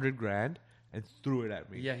 $100,000 and threw it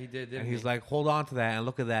at me. Yeah, he did. Didn't And he's he? like, hold on to that and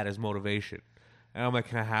look at that as motivation. And I'm like,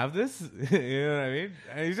 can I have this? You know what I mean?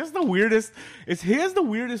 And he's just the weirdest. He has the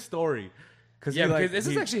weirdest story. Yeah, because this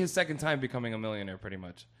is actually his second time becoming a millionaire, pretty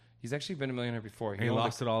much. He's actually been a millionaire before. He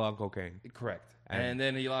lost it all on cocaine. Correct. And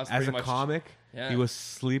then he lost As pretty a much comic, Yeah. he was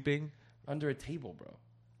sleeping under a table, bro.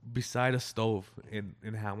 beside a stove in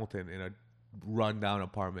Hamilton in a rundown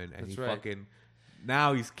apartment. And That's he right. fucking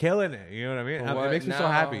now he's killing it. You know what I mean? It makes me so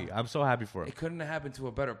happy. I'm so happy for him. It couldn't have happened to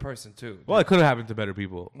a better person too. Well, it could have happened to better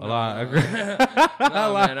people. A lot. No,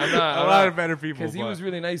 man, I'm not. A lot of better people. Because he was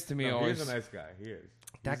really nice to me. No, always. He's a nice guy. He is.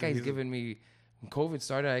 That guy's giving me. When COVID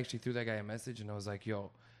started, I actually threw that guy a message and I was like,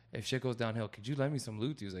 "Yo, if shit goes downhill, could you lend me some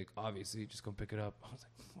loot?" He was like, "Obviously, just go pick it up." I was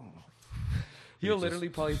like, "Oh." He'll literally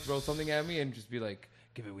probably throw something at me and just be like,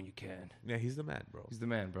 "Give it when you can." Yeah, he's the man, bro. He's the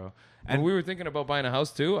man, bro. And we were thinking about buying a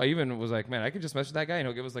house too. I even was like, man, I could just message that guy and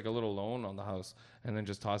he'll give us like a little loan on the house and then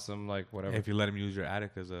just toss him like whatever. If you let him use your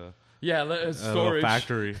attic as a storage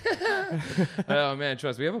factory. Oh man,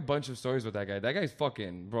 trust. We have a bunch of stories with that guy. That guy's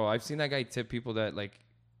fucking, bro. I've seen that guy tip people that like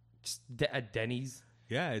just at Denny's.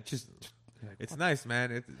 Yeah, it's just. It's nice,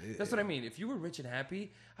 man. That's what I mean. If you were rich and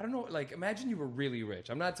happy, I don't know. Like, imagine you were really rich.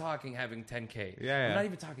 I'm not talking having 10K. Yeah. I'm not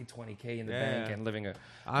even talking 20K in the bank and living a.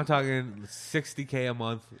 I'm talking 60K a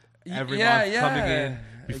month every month coming in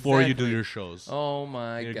before you do your shows. Oh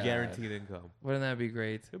my your god! Guaranteed income. Wouldn't that be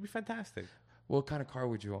great? It'd be fantastic. What kind of car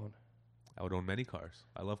would you own? I would own many cars.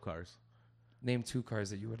 I love cars. Name 2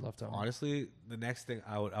 cars that you would love to own. Honestly, the next thing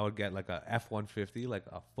I would get like a F-150, like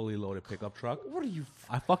a fully loaded pickup truck. What are you?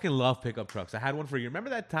 I fucking love pickup trucks. I had one for a year.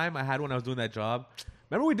 Remember that time I had one? I was doing that job.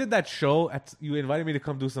 Remember we did that show? You invited me to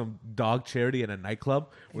come do some dog charity in a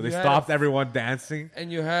nightclub where they stopped everyone dancing.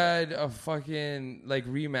 And you had a fucking like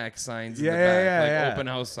Remax signs in the back, like open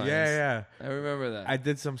house signs. Yeah. I remember that. I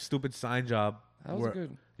did some stupid sign job. That was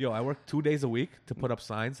good. Yo, I worked 2 days a week to put up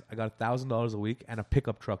signs. I got $1,000 a week and a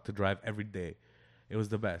pickup truck to drive every day. It was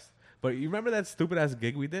the best. But you remember that stupid ass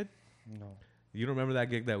gig we did? No. You don't remember that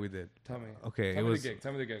gig that we did? Tell me. Okay, Tell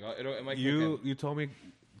me the gig. It might you told me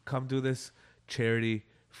come do this charity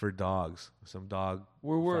for dogs. Some dog.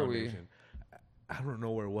 Where were we? I don't know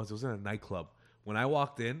where it was. It was in a nightclub. When I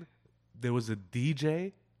walked in, there was a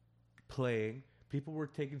DJ playing. People were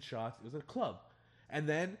taking shots. It was a club. And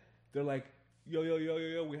then they're like,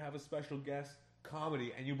 yo, we have a special guest.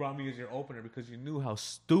 Comedy, and you brought me as your opener because you knew how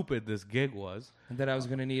stupid this gig was, and that I was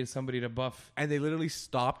gonna need somebody to buff. And they literally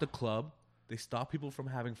stopped the club. They stopped people from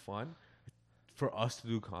having fun for us to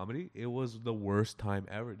do comedy. It was the worst time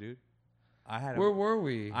ever, dude. Where were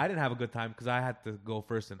we? I didn't have a good time because I had to go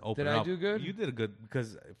first and open up. Did I do good? You did a good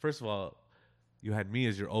because first of all, you had me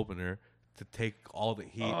as your opener to take all the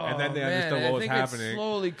heat, and then they understood what was happening. It's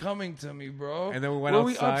slowly coming to me, bro. And then we went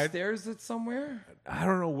outside. Were we upstairs at somewhere? I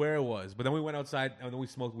don't know where it was, but then we went outside and then we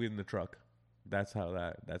smoked weed in the truck. That's how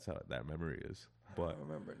that memory is. But I don't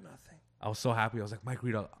remember nothing. I was so happy. I was like, Mike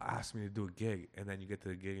Rita asked me to do a gig, and then you get to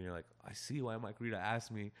the gig and you're like, I see why Mike Rita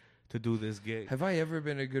asked me to do this gig. Have I ever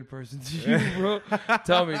been a good person to you, bro?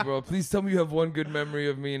 Tell me, bro. Please tell me you have one good memory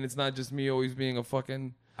of me, and it's not just me always being a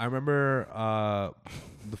fucking. I remember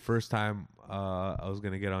the first time I was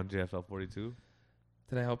gonna get on JFL 42.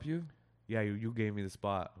 Did I help you? Yeah, you gave me the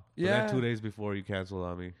spot. But yeah. then 2 days before you canceled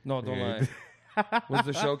on me. No, don't lie. Was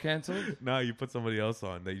the show canceled? No, you put somebody else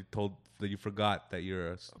on that you forgot that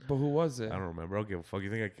you're. But who was it? I don't remember. I don't give a fuck. You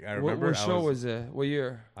think I remember? What show was it? What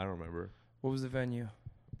year? I don't remember. What was the venue?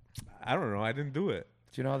 I don't know. I didn't do it.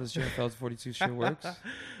 Do you know how this JFL 42 shit works?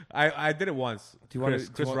 I did it once. Do you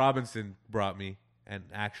Chris Robinson brought me and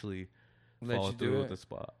actually followed through with the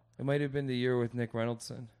spot. It might have been the year with Nick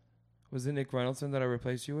Reynoldson. Was it Nick Reynoldson that I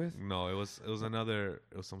replaced you with? No, it was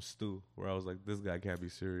some stew where I was like, this guy can't be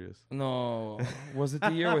serious. No. Was it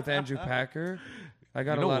the year with Andrew Packer? I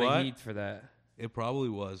got a lot of heat for that. It probably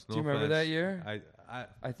was. Do you remember that year?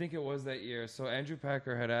 I think it was that year. So Andrew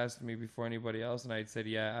Packer had asked me before anybody else, and I'd said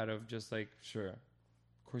yeah, out of just like, sure.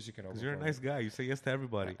 Of course you can. Because you're a nice guy. You say yes to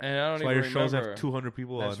everybody. And I don't That's even why your remember. shows have 200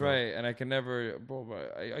 people on. That's right. And I can never, bro,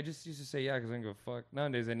 I just used to say yeah because I don't give a fuck.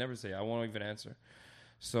 Nowadays I never say I won't even answer.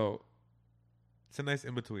 So. It's a nice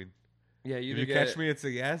in between. Yeah, if you catch me, it's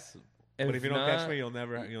a yes. But if you don't catch me, you'll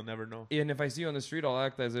never know. And if I see you on the street, I'll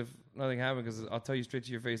act as if nothing happened because I'll tell you straight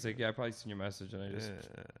to your face, like, yeah, I probably seen your message, and I just.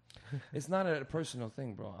 Yeah. It's not a personal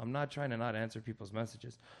thing, bro. I'm not trying to not answer people's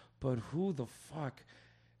messages, but who the fuck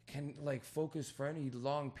can like focus for any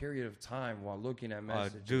long period of time while looking at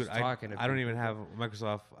messages? Dude, talking to I don't even have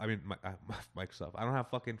Microsoft. I mean, Microsoft. I don't have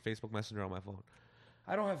fucking Facebook Messenger on my phone.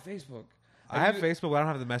 I don't have Facebook. I have Facebook, but I don't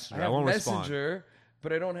have the Messenger. I won't Messenger, respond.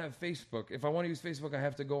 But I don't have Facebook. If I want to use Facebook, I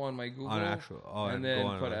have to go on my Google and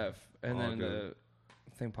then put F, and then the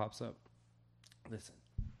thing pops up. Listen,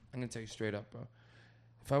 I'm gonna tell you straight up, bro.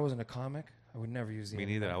 If I wasn't a comic, I would never use the Me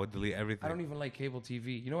neither. I would delete everything. I don't even like cable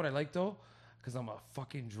TV. You know what I like though? Because I'm a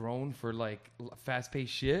fucking drone for like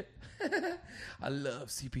fast-paced shit. I love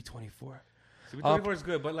CP24. CP24 is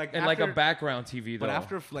good, but like and like a background TV though. But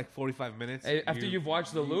after like 45 minutes, after you've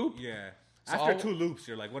watched the loop, yeah. So After 2 loops,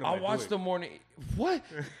 you're like, what am I I'll watch doing? the morning. What?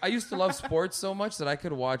 I used to love sports so much that I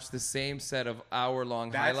could watch the same set of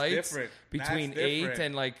hour-long highlights different. between That's 8 different.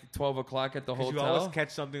 and like 12 o'clock at the hotel. You always catch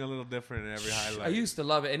something a little different in every highlight. I used to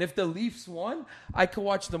love it. And if the Leafs won, I could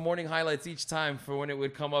watch the morning highlights each time for when it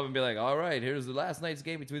would come up and be like, all right, here's the last night's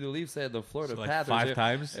game between the Leafs and the Florida So, like, Panthers. 5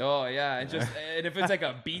 times? Oh, yeah. And if it's like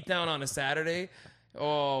a beatdown on a Saturday,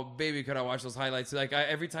 oh, baby, could I watch those highlights? Like,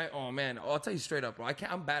 every time, oh, man. I'll tell you straight up, bro.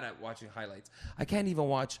 I'm bad at watching highlights. I can't even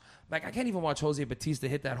watch Jose Bautista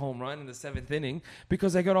hit that home run in the 7th inning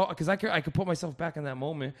because I could put myself back in that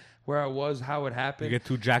moment where I was, how it happened. You get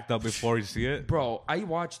too jacked up before you see it? Bro, I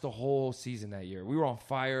watched the whole season that year. We were on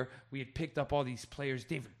fire. We had picked up all these players.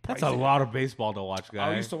 David Price. That's a lot of baseball to watch,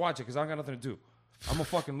 guys. I used to watch it because I got nothing to do. I'm a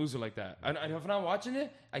fucking loser like that. And if I'm watching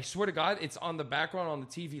it, I swear to God, it's on the background on the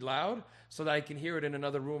TV loud so that I can hear it in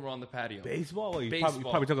another room or on the patio. Baseball? You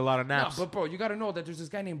Baseball. probably took a lot of naps. No, but bro, you got to know that there's this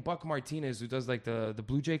guy named Buck Martinez who does like the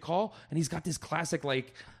Blue Jay call, and he's got this classic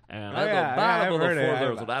like. And I've heard it.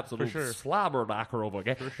 there's an absolute For sure. slobberknocker over.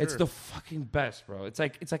 Okay, For it's sure. the fucking best, bro. It's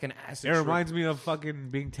like an acid. It trip. reminds me of fucking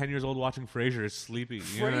being 10 years old watching Frasier. It's sleepy.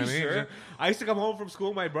 You know what I mean? Frasier? I used to come home from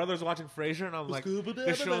school. My brother's watching Frasier, and I'm like,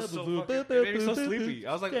 this show's so fucking, it made me so sleepy.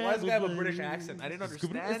 I was like, why does this guy have a British accent? I didn't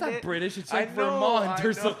understand it. It's not British. It's I like know, Vermont or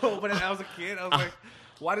I something. know, but when I was a kid, I was like,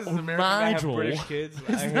 why does this American guy have Nigel. British kids?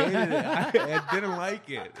 I hated it. I didn't like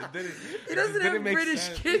it. He doesn't have make British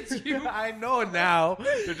sense. kids, you. I know now.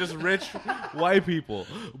 They're just rich white people.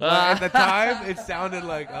 But at the time, it sounded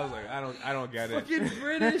like I was like, I don't get it. Fucking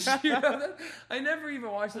British. You know? I never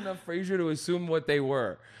even watched enough Frasier to assume what they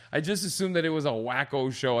were. I just assumed that it was a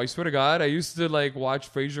wacko show. I swear to God, I used to like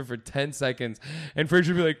watch Frasier for 10 seconds, and Frasier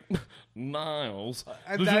would be like, Niles,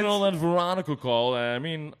 did you know that Veronica called? I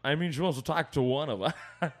mean, she wants to talk to one of us.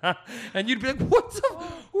 And you'd be like, what the?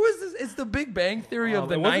 Who is this? It's the Big Bang Theory of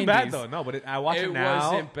the 90s. It wasn't bad though. No, but I watch it now.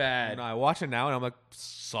 It wasn't bad. No, I watch it now, and I'm like,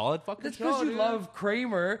 solid fucking That's show. because you dude. love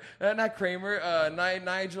Kramer. Not Kramer.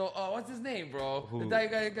 Nigel. Oh, what's his name, bro? Who? The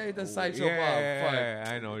guy who does Sideshow Bob. Yeah,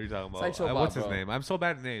 I know what you're talking about. Sideshow Bob, what's his bro. name? I'm so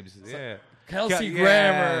bad at names. Yeah. Kelsey Ke-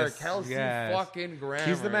 Grammer. yes, Kelsey yes. fucking Grammer.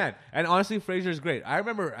 He's the man. And honestly, Frasier's great. I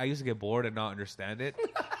remember I used to get bored and not understand it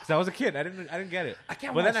because I was a kid. I didn't get it. I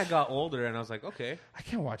can't But then watch- I got older and I was like, okay, I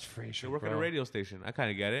can't watch Frasier. I work at bro. a radio station. I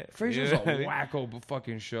kind of get it. Frasier's You know what I a mean? wacko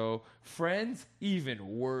fucking show. Friends, even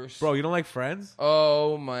worse. Bro, you don't like Friends?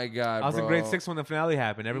 Oh my God, I was bro. in grade 6 when the finale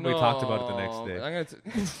happened. Everybody talked about it the next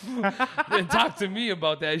day. I'm gonna talk to me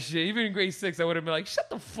about that shit. Even in grade 6, I would have been like, "Shut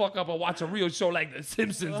the fuck up and watch a real show like The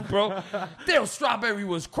Simpsons, bro." Dale Strawberry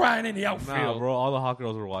was crying in the outfield. Nah, bro, all the hot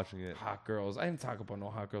girls were watching it. Hot girls. I didn't talk about no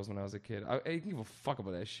hot girls when I was a kid. I didn't give a fuck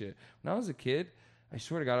about that shit. When I was a kid, I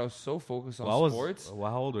swear to God, I was so focused on sports.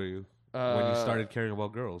 How old were you when you started caring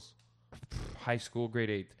about girls? High school, grade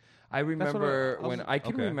 8. I remember I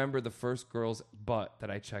can okay. remember the first girl's butt that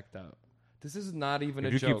I checked out. This is not even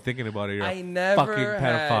If a you joke. keep thinking about it, you're I a never fucking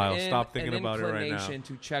pedophile. Stop thinking an about it right now. inclination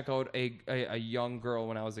to check out a young girl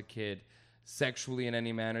when I was a kid, sexually in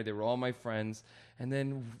any manner. They were all my friends. And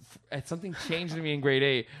then something changed in me in grade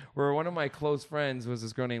 8, where one of my close friends was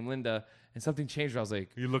this girl named Linda, and something changed. I was like,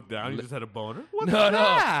 You looked down, you just had a boner? What's no.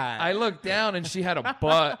 that? I looked down and she had a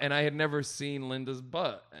butt, and I had never seen Linda's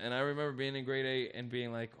butt. And I remember being in grade 8 and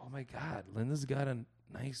being like, oh my God, Linda's got a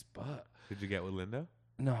nice butt. Did you get with Linda?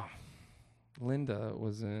 No, Linda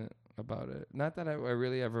wasn't about it. Not that I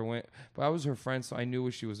really ever went, but I was her friend, so I knew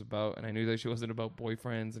what she was about, and I knew that she wasn't about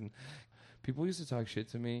boyfriends. And people used to talk shit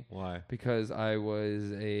to me. Why? Because I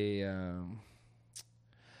was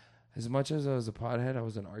as much as I was a pothead, I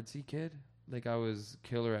was an artsy kid. Like, I was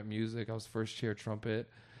killer at music. I was first chair trumpet.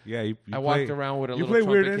 Yeah, you I walked around with a you little play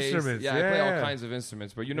trumpet weird case. instruments. Yeah, I play all kinds of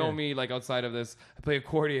instruments. But you know Yeah. me, like, outside of this, I play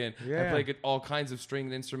accordion. I Yeah. play all kinds of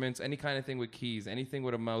stringed instruments, any kind of thing with keys, anything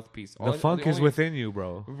with a mouthpiece. The funk is within you,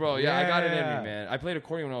 bro. Bro, yeah, I got it in me, man. I played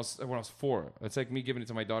accordion when I was 4. It's like me giving it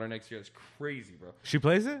to my daughter next year. It's crazy, bro. She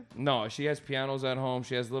plays it? No, she has pianos at home.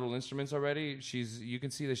 She has little instruments already. You can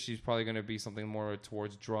see that she's probably going to be something more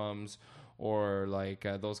towards drums or like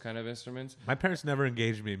those kind of instruments. My parents never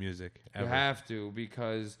engaged me in music. Ever. You have to,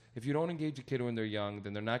 because if you don't engage a kid when they're young,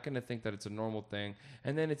 then they're not going to think that it's a normal thing.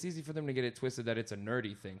 And then it's easy for them to get it twisted that it's a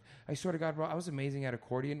nerdy thing. I swear to God, bro, I was amazing at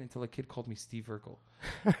accordion until a kid called me Steve Urkel.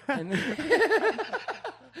 And then,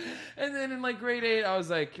 and then in like grade 8, I was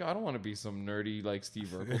like, yo, I don't want to be some nerdy like Steve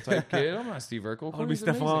Urkel type kid. I'm not Steve Urkel. I want to be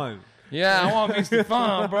Stefan. Yeah, I want to be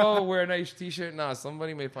Stefan, bro. Wear a nice t-shirt. Nah,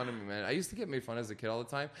 somebody made fun of me, man. I used to get made fun as a kid all the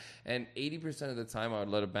time, and 80% of the time I would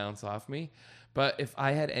let it bounce off me. But if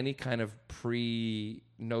I had any kind of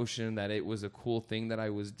pre-notion that it was a cool thing that I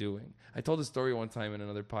was doing. I told a story one time in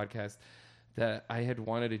another podcast that I had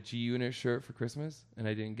wanted a G Unit shirt for Christmas and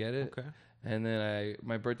I didn't get it. Okay. And then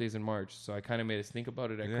my birthday's in March, so I kind of made us think about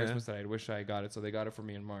it at Christmas that I wish I got it. So they got it for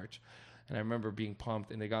me in March. And I remember being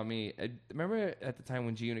pumped, and they got me. I remember at the time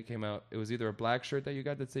when G Unit came out, it was either a black shirt that you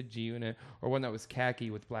got that said G Unit, or one that was khaki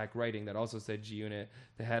with black writing that also said G Unit.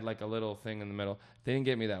 That had like a little thing in the middle. They didn't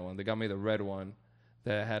get me that one. They got me the red one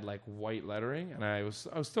that had like white lettering, and I was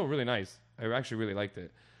still really nice. I actually really liked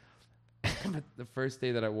it. But the first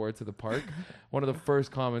day that I wore it to the park, one of the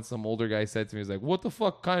first comments some older guy said to me was like, "What the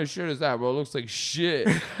fuck kind of shirt is that, bro? It looks like shit."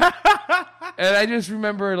 And I just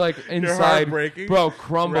remember like inside, bro,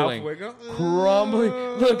 crumbling.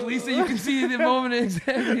 Look, Lisa, you can see the moment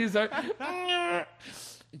exactly. His heart.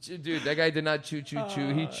 Dude, that guy did not chew.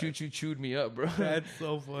 He chewed me up, bro. That's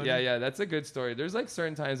so funny. Yeah, that's a good story. There's like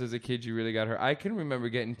certain times as a kid you really got hurt. I can remember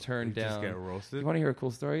getting turned down. Just get roasted. You want to hear a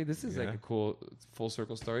cool story? This is like a cool full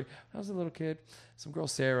circle story. I was a little kid. Some girl,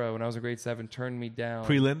 Sarah, when I was in grade 7, turned me down.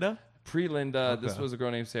 Pre-Linda? Pre-Linda. Okay. This was a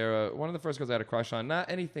girl named Sarah. One of the first girls I had a crush on. Not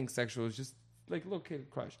anything sexual. It was just like a little kid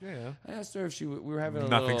crush. Yeah. I asked her if we were having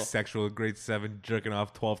nothing sexual. Grade 7, jerking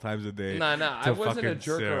off 12 times a day. Nah. I wasn't a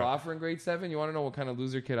jerker offer in grade 7. You want to know what kind of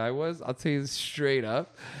loser kid I was? I'll tell you straight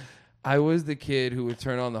up. I was the kid who would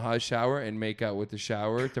turn on the hot shower and make out with the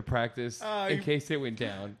shower to practice in case it went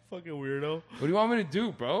down. Fucking weirdo. What do you want me to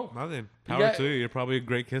do, bro? Nothing. Power to you. You're probably a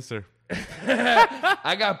great kisser.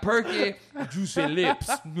 I got perky, juicy lips.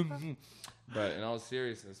 But in all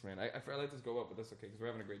seriousness, man, I let this go up, but that's okay because we're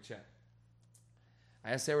having a great chat.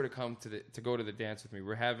 I asked Sarah to come to go to the dance with me.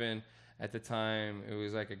 We're having, at the time, it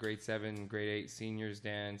was like a grade 7, grade 8 seniors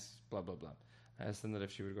dance, blah, blah, blah. I asked them that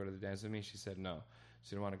if she would go to the dance with me. She said no. She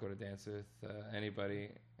didn't want to go to dance with anybody.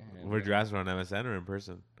 And where'd you ask her, on MSN or in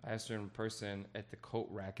person? I asked her in person at the coat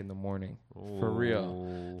rack in the morning. Ooh. For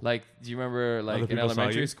real. Like, do you remember, like, in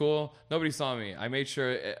elementary school? Nobody saw me. I made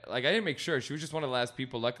sure, I didn't make sure. She was just one of the last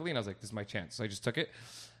people, luckily, and I was like, this is my chance. So I just took it.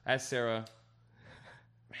 I asked Sarah,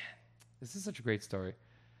 this is such a great story.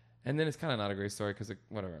 And then it's kind of not a great story because,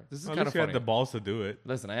 whatever. This is kind of funny. You had the balls to do it.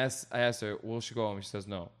 Listen, I asked her, will she go home? She says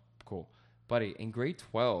no. Cool. Buddy, in grade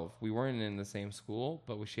 12, we weren't in the same school,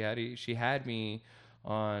 but she had me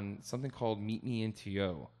on something called Meet Me in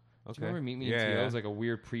TO. Okay. Do you remember Meet Me in TO? It was like a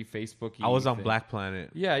weird pre-Facebook. I was on Black Planet.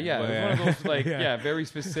 Yeah. It was one of those like very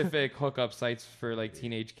specific hookup sites for like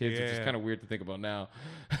teenage kids, which is kind of weird to think about now.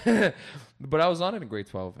 But I was on it in grade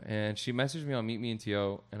 12, and she messaged me on Meet Me in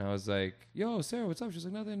TO, and I was like, "Yo, Sarah, what's up?" She's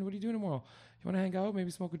like, "Nothing. What are you doing tomorrow? You want to hang out?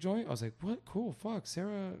 Maybe smoke a joint?" I was like, "What? Cool. Fuck,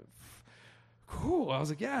 Sarah." Cool. I was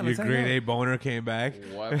like, yeah, let's hang out. Your grade 8 boner came back.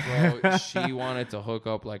 What, bro? She wanted to hook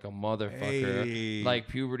up like a motherfucker. Hey. Like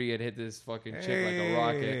puberty had hit this fucking chick like a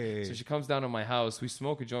rocket. So she comes down to my house. We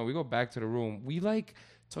smoke a joint. We go back to the room. We like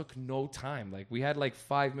took no time. Like we had like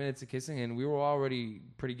 5 minutes of kissing, and we were already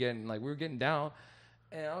we were getting down.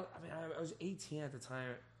 And I was 18 at the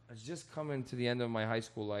time. I was just coming to the end of my high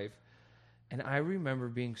school life. And I remember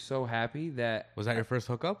being so happy that... Was that your first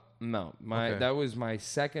hookup? No. That was my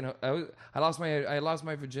second... I lost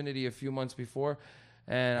my virginity a few months before.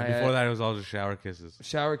 And before that, it was all just shower kisses.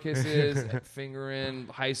 Shower kisses, fingering,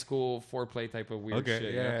 high school, foreplay type of weird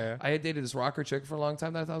shit. Yeah. I had dated this rocker chick for a long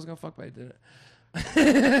time that I thought I was going to fuck, but I didn't.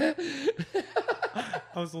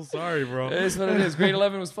 I'm so sorry, bro. It's what it is. Grade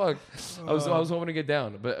 11 was fucked. I was hoping to get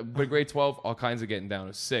down, but grade 12, all kinds of getting down. It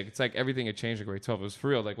was sick. It's like everything had changed in grade 12. It was for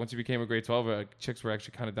real. Like once you became a grade 12, chicks were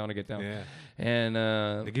actually kind of down to get down. Yeah.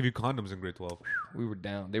 And they give you condoms in grade 12. We were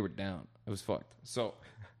down. They were down. It was fucked. So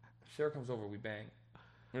Sarah comes over. We bang.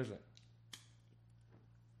 What is that?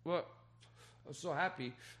 Well, I was so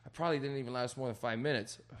happy. I probably didn't even last more than 5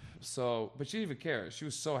 minutes. So, but she didn't even care. She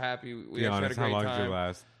was so happy. We actually had a great time. How long did you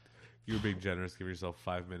last? You were being generous. Give yourself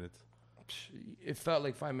 5 minutes. It felt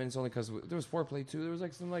like 5 minutes only because there was foreplay too. There was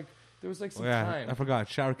like some time. I forgot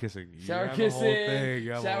shower kissing. Shower kissing.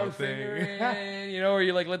 Shower fingering. You know, where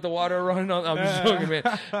you like let the water run on. I'm just joking, man.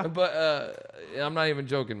 But I'm not even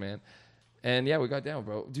joking, man. And yeah, we got down,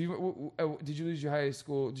 bro. Did you lose your high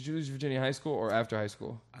school? Did you lose Virginia high school or after high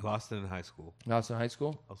school? I lost it in high school. Lost in high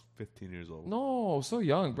school? I was 15 years old. No, so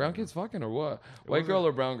young. Brown kids fucking or what? White girl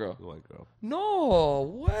or brown girl? White girl. No,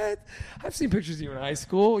 what? I've seen pictures of you in high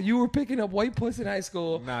school. You were picking up white puss in high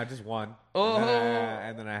school. Nah, just one. Oh.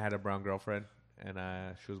 And then I had a brown girlfriend, and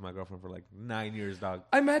she was my girlfriend for like 9 years, dog.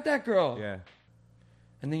 I met that girl. Yeah.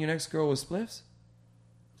 And then your next girl was Spliffs?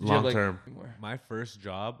 Long term. My first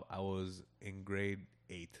job, I was in grade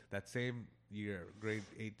 8. That same year, grade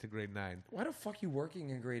 8 to grade 9. Why the fuck you working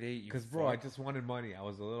in grade 8? Because, bro, I just wanted money. I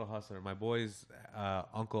was a little hustler. My boy's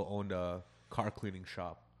uncle owned a car cleaning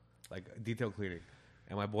shop, like detail cleaning.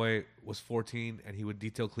 And my boy was 14, and he would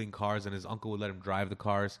detail clean cars, and his uncle would let him drive the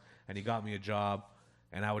cars. And he got me a job,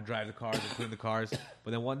 and I would drive the cars and clean the cars.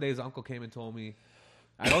 But then one day his uncle came and told me,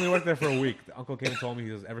 I'd only worked there for a week. The uncle came and told me, he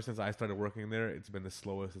goes, ever since I started working there, it's been the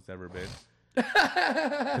slowest it's ever been.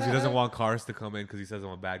 Because he doesn't want cars to come in because he says I'm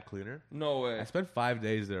a bad cleaner. No way. I spent 5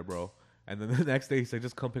 days there, bro. And then the next day he said,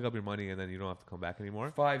 just come pick up your money and then you don't have to come back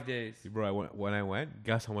anymore. 5 days. Bro, when I went,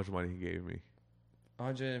 guess how much money he gave me?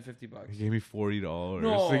 $150. He gave me $40.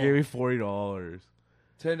 No. He gave me $40.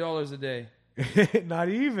 $10 a day. Not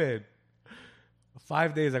even.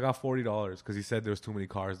 5 days, I got $40 because he said there was too many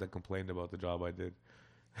cars that complained about the job I did.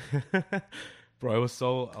 Bro, I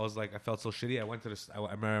felt so shitty. I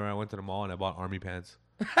remember I went to the mall and I bought army pants.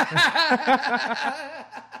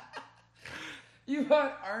 You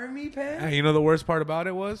bought army pants? And you know the worst part about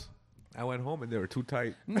it was? I went home and they were too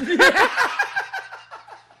tight.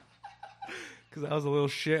 Because I was a little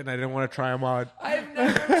shit and I didn't want to try them on. I've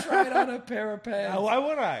never tried on a pair of pants. Why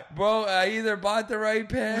would I? Bro, I either bought the right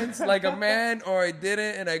pants like a man or I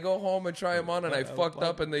didn't, and I go home and try them on and I fucked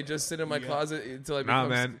up and they just sit in my closet until I become...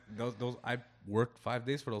 Nah, man. Those I worked 5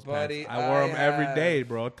 days for those Buddy, pants. I wore them every day,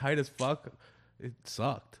 bro. Tight as fuck. It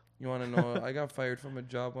sucked. You want to know? I got fired from a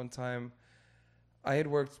job one time. I had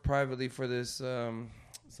worked privately for this,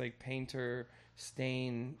 it's like painter,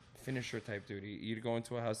 stain, finisher type duty. You'd go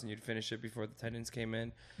into a house and you'd finish it before the tenants came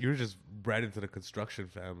in. You were just bred into the construction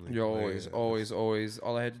family. You're always.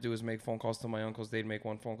 All I had to do was make phone calls to my uncles. They'd make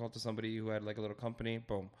one phone call to somebody who had like a little company.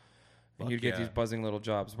 Boom. And you'd get these buzzing little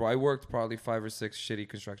jobs. Bro, I worked probably 5 or 6 shitty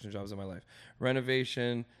construction jobs in my life.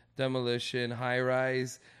 Renovation, demolition,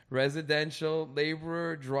 high-rise, residential,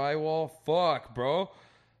 laborer, drywall. Fuck, bro.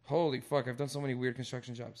 Holy fuck, I've done so many weird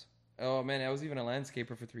construction jobs. Oh, man, I was even a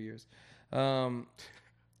landscaper for 3 years.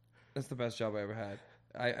 That's the best job I ever had.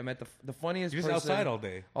 I met the funniest person. You're just outside all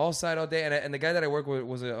day. Outside all day. And the guy that I work with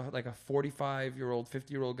was a 45-year-old,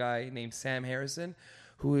 50-year-old guy named Sam Harrison,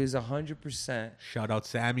 who is 100%. Shout out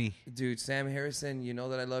Sammy. Dude, Sam Harrison, you know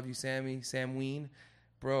that I love you, Sammy. Sam Ween.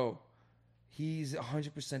 Bro, he's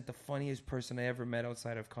 100% the funniest person I ever met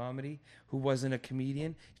outside of comedy who wasn't a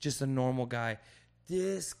comedian. Just a normal guy.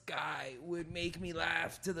 This guy would make me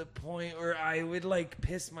laugh to the point where I would like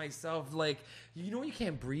piss myself. Like, you know when you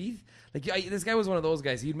can't breathe? Like, this guy was one of those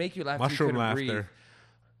guys. He'd make you laugh. Mushroom till you laughter.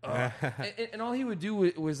 And all he would do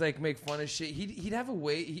was like make fun of shit. He'd have a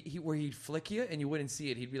way where he'd flick you and you wouldn't see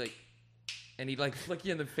it. He'd be like, and he'd like flick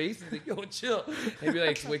you in the face and like, yo, chill. And he'd be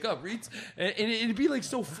like, wake up, Reeds. And it'd be like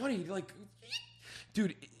so funny. He'd like,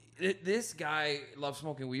 dude. This guy loved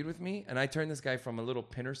smoking weed with me, and I turned this guy from a little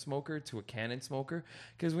pinner smoker to a cannon smoker.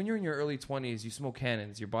 Because when you're in your early 20s, you smoke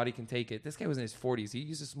cannons. Your body can take it. This guy was in his 40s. He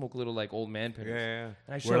used to smoke little, like, old man pinners. Yeah.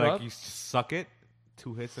 And I showed up. You suck it,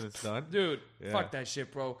 2 hits and it's done. Dude, fuck that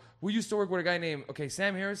shit, bro. We used to work with a guy named,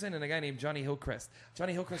 Sam Harrison and a guy named Johnny Hillcrest.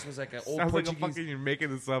 Johnny Hillcrest was like an old Sounds Portuguese. like a fucking, you're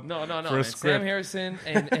making this up. No. For a script. Sam Harrison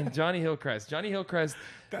and Johnny Hillcrest. Johnny Hillcrest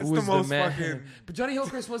That's was the most man. fucking... But Johnny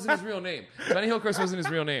Hillcrest wasn't his real name. Johnny Hillcrest wasn't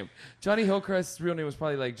his real name. Johnny Hillcrest's real name was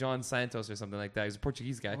probably like John Santos or something like that. He was a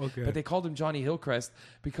Portuguese guy. Okay. But they called him Johnny Hillcrest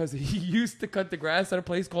because he used to cut the grass at a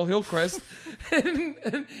place called Hillcrest.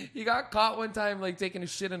 and he got caught one time like taking a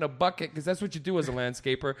shit in a bucket because that's what you do as a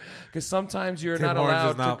landscaper. Because sometimes you're Tim not Hortons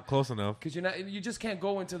allowed is not close enough. because you just can't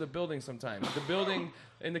go into the building sometimes. The building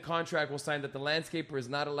in the contract will sign that the landscaper is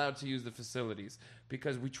not allowed to use the facilities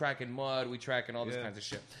because we track in mud, we track in all this kinds of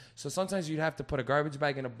shit. So sometimes you'd have to put a garbage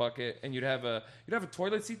bag in a bucket, and you'd have a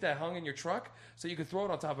toilet seat that hung in your truck, so you could throw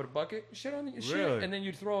it on top of the bucket, shit on your shit, and then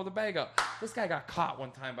you'd throw the bag up. This guy got caught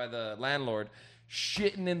one time by the landlord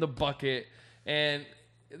shitting in the bucket, and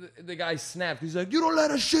the guy snapped. He's like, you don't let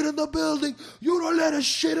us shit in the building. You don't let us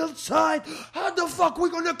shit outside. How the fuck we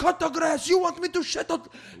going to cut the grass? You want me to shit out?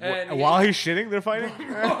 And while he's shitting, they're fighting?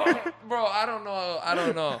 Bro, I don't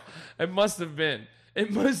know. It must have been.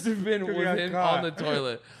 It must have been with him on the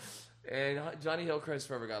toilet. And Johnny Hillcrest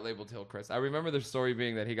forever got labeled Hillcrest. I remember the story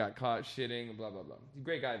being that he got caught shitting, blah, blah, blah.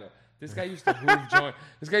 Great guy, though. This guy used to hoof joints.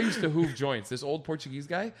 This guy used to hoof joints. This old Portuguese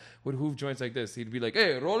guy would hoof joints like this. He'd be like,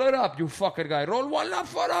 hey, roll it up, you fucking guy. Roll one up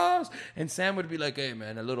for us. And Sam would be like, hey,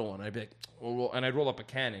 man, a little one. I'd be like, oh, and I'd roll up a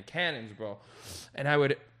cannon. Cannons, bro. And I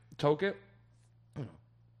would toke it.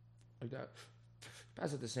 Like that.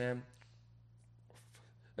 Pass it to Sam.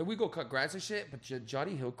 And we go cut grass and shit. But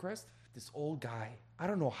Johnny Hillcrest, this old guy, I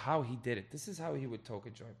don't know how he did it. This is how he would toke a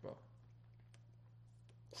joint, bro.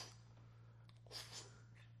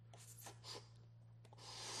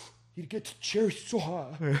 He'd get the cherry so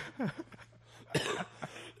hot.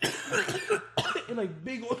 And like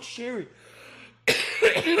big old cherry.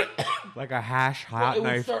 Like a hash hot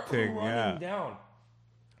knife thing, yeah. Down.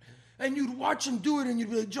 And you'd watch him do it, and you'd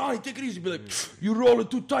be like, Johnny, take it easy. You'd be like, you roll it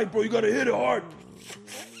too tight, bro. You got to hit it hard.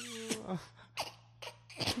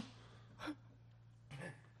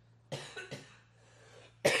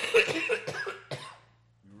 You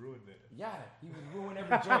ruined it. Yeah, he would ruin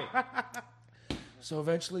every joint. So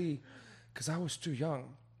eventually, because I was too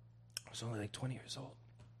young, I was only like 20 years old.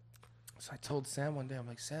 So I told Sam one day, I'm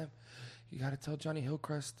like, Sam, you got to tell Johnny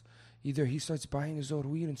Hillcrest, either he starts buying his own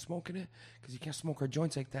weed and smoking it, because he can't smoke our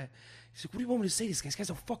joints like that. He's like, what do you want me to say to this guy? This guy's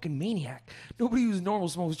a fucking maniac. Nobody who's normal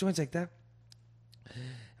smokes joints like that.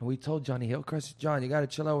 And we told Johnny Hillcrest, John, you got to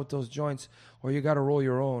chill out with those joints, or you got to roll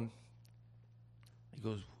your own.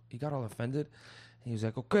 He got all offended. He was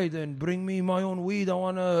like, okay, then bring me my own weed. I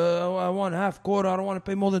want half quarter. I don't want to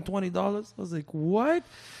pay more than $20. I was like, what?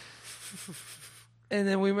 And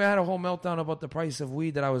then we had a whole meltdown about the price of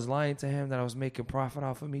weed, that I was lying to him, that I was making profit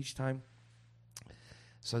off him each time.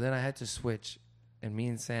 So then I had to switch. And me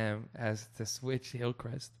and Sam asked to switch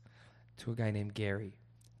Hillcrest to a guy named Gary.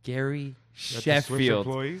 Gary Sheffield.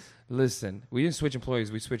 Employees? Listen, we didn't switch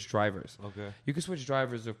employees. We switched drivers. Okay. You could switch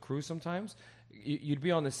drivers of crew sometimes. You'd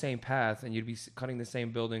be on the same path and you'd be cutting the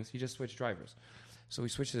same buildings. You just switch drivers. So we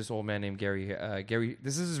switched to this old man named Gary. Gary,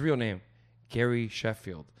 this is his real name, Gary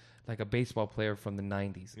Sheffield, like a baseball player from the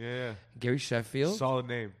 90s. Yeah. Gary Sheffield. Solid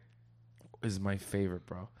name. Is my favorite,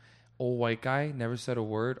 bro. Old white guy, never said a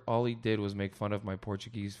word. All he did was make fun of my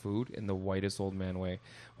Portuguese food in the whitest old man way.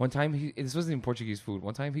 One time, this wasn't even Portuguese food.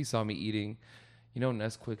 One time he saw me eating,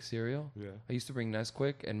 Nesquik cereal? Yeah. I used to bring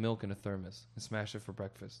Nesquik and milk in a thermos and smash it for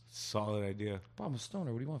breakfast. Solid idea. Bro, I'm a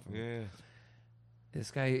stoner. What do you want from me? Yeah. This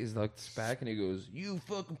guy is like back and he goes, you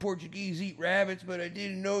fucking Portuguese eat rabbits, but I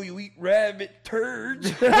didn't know you eat rabbit turds.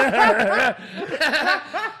 Bro,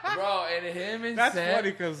 and him and That's Sam. That's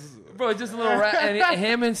funny because... Bro, just a little rat. And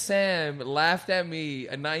him and Sam laughed at me,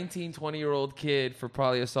 a 19, 20-year-old kid, for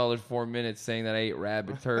probably a solid 4 minutes saying that I ate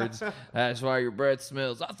rabbit turds. That's why your breath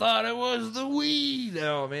smells. I thought it was the weed.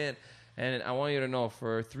 Oh, man. And I want you to know,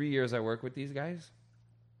 for 3 years I worked with these guys.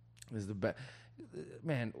 This is the best.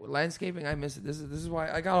 Man, landscaping, I miss it. This is why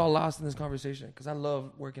I got all lost in this conversation, because I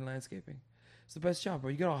love working landscaping. It's the best job, bro.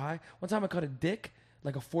 You get all high. One time I cut a dick,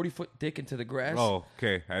 like a 40-foot dick, into the grass. Oh,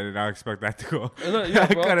 okay. I did not expect that to go. Yeah,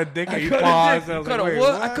 I cut a dick and you paused.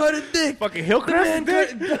 I cut a dick. Fucking Hillcrest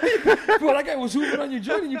dick? Bro, that guy was hooping on your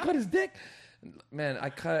joint and you cut his dick. Man, I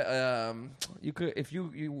cut. You could, if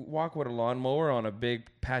you walk with a lawnmower on a big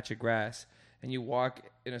patch of grass and you walk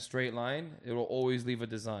in a straight line, it will always leave a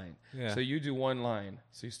design. Yeah. So you do one line.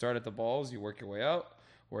 So you start at the balls, you work your way out,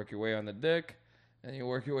 work your way on the dick, and you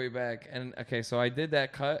work your way back. And okay, so I did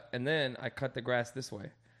that cut, and then I cut the grass this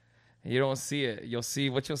way. And you don't see it.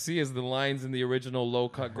 What you'll see is the lines in the original low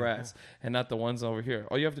cut grass, and not the ones over here.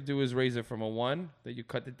 All you have to do is raise it from a 1 that you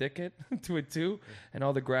cut the dick at to a 2, and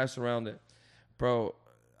all the grass around it. Bro,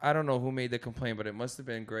 I don't know who made the complaint, but it must have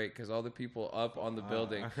been great, because all the people up on the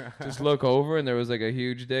building just look over, and there was like a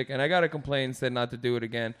huge dick. And I got a complaint, said not to do it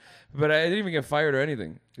again. But I didn't even get fired or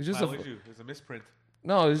anything. It's just It's a misprint.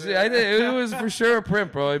 No, it was for sure a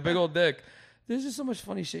print, bro. A big old dick. There's just so much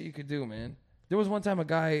funny shit you could do, man. There was one time a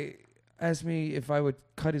guy asked me if I would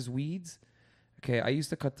cut his weeds. Okay, I used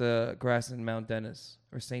to cut the grass in Mount Dennis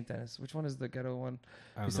or St. Dennis. Which one is the ghetto one?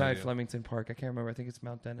 Beside Flemington Park. I can't remember. I think it's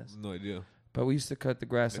Mount Dennis. No idea. But we used to cut the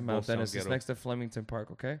grass in Mount Dennis. It's next to Flemington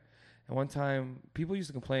Park, okay? And one time, people used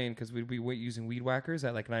to complain because we'd be using weed whackers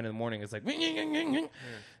at like 9 in the morning. It's like,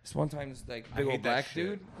 this one time, this like big old black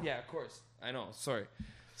dude. Yeah, of course. I know. Sorry.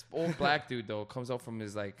 This old black dude, though, comes out from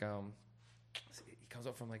his like, he comes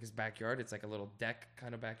up from like his backyard. It's like a little deck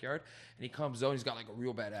kind of backyard. And he comes out, he's got like a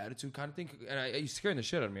real bad attitude kind of thing. And he's scaring the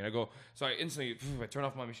shit out of me. And I go, so I instantly, I turn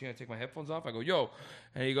off my machine, I take my headphones off. I go, yo.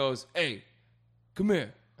 And he goes, hey, come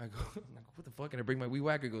here. I go, what the fuck? And I bring my weed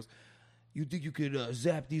whacker. He goes, you think you could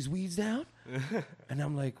zap these weeds down? And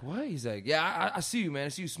I'm like, what? He's like, yeah, I see you, man. I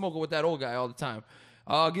see you smoking with that old guy all the time.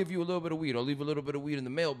 I'll give you a little bit of weed. I'll leave a little bit of weed in the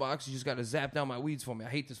mailbox. You just got to zap down my weeds for me. I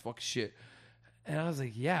hate this fucking shit. And I was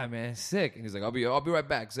like, yeah, man, sick. And he's like, I'll be right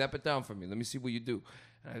back. Zap it down for me. Let me see what you do.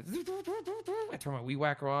 And I turn my weed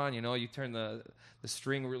whacker on. You turn the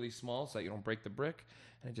string really small so that you don't break the brick.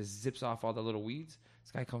 And it just zips off all the little weeds.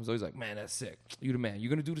 This guy comes over, he's like, man, that's sick. You the man. You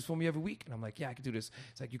going to do this for me every week? And I'm like, yeah, I can do this.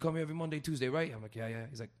 He's like, you come here every Monday, Tuesday, right? I'm like, yeah.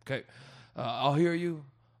 He's like, okay, I'll hear you.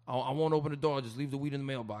 I won't open the door. I'll just leave the weed in the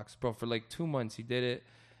mailbox. Bro, for like 2 months, he did it.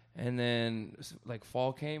 And then, like,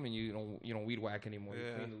 fall came, and you don't weed whack anymore. Yeah.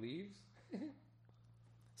 You clean the leaves.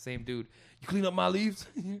 Same dude. You clean up my leaves?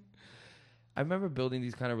 I remember building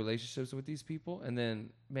these kind of relationships with these people. And then,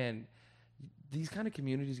 man, these kind of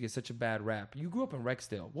communities get such a bad rap. You grew up in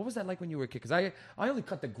Rexdale. What was that like when you were a kid? Because I only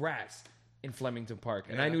cut the grass. in Flemington Park.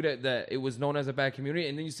 And Yeah. I knew that it was known as a bad community.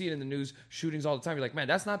 And then you see it in the news, shootings all the time. You're like, man,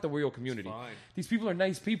 that's not the real community. fine. These people are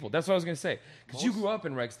nice people. That's what I was going to say. Because you grew up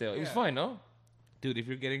in Rexdale. It was Yeah. fine, no? Dude, if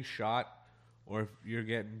you're getting shot or if you're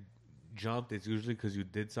getting jumped, it's usually because you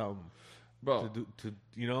did something. Bro. If And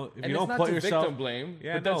you don't it's not put to yourself, victim blame,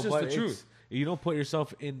 but that's just the truth. You don't put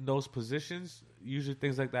yourself in those positions. Usually,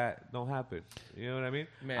 things like that don't happen. You know what I mean?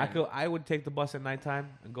 Man. I would take the bus at nighttime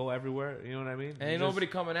and go everywhere. You know what I mean? And ain't nobody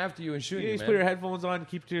coming after you and shooting You you, just man. put your headphones on,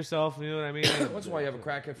 keep to yourself. You know what I mean? That's why you have a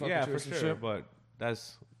crackhead fucking yeah, you or for some sure. shit. But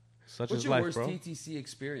that's such What's is your life, worst bro. TTC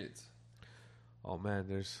experience? Oh man,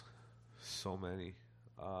 there's so many.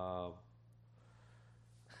 I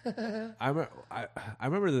remember I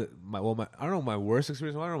don't know my worst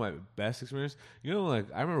experience. I don't know my best experience. You know, like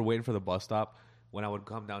I remember waiting for the bus stop when I would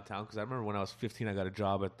come downtown because I remember when I was 15, I got a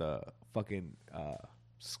job at the fucking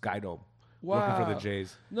Skydome working for the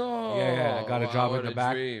Jays. No, Yeah, I got a job what in the a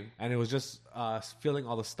back, dream. and it was just filling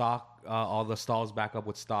all the stock, all the stalls back up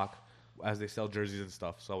with stock as they sell jerseys and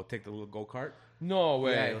stuff. So I would take the little go kart. No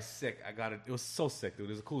way. Yeah, it was sick. I got it. It was so sick, dude. It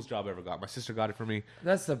was the coolest job I ever got. My sister got it for me.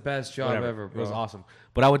 That's the best job Whatever. ever, bro. It was awesome.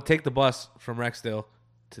 But I would take the bus from Rexdale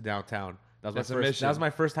to downtown. That's a my first. mission. That was my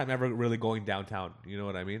first time ever really going downtown. You know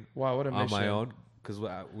what I mean? Wow, what a On mission. my own. Because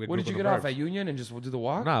Where did you get off at Union and just do the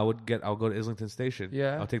walk? No, I'll go to Islington Station.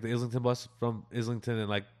 Yeah. I'll take the Islington bus from Islington and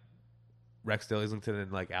like Rexdale, Islington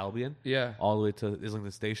and like Albion. Yeah. All the way to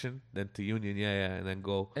Islington Station, then to Union. Yeah, and then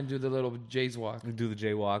go And do the little Jays walk. and do the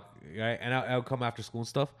jaywalk. Right, and I would come after school and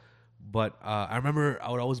stuff. But I remember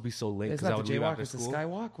I would always be so late It's because I not would the leave jaywalk, after it's the school.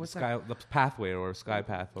 skywalk. What's Sky, that? the pathway or sky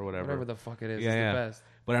path or whatever. Whatever the fuck it is. Yeah, It's yeah. the best.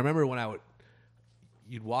 But I remember when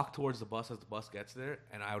you'd walk towards the bus as the bus gets there,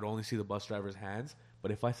 and I would only see the bus driver's hands.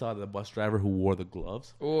 But if I saw the bus driver who wore the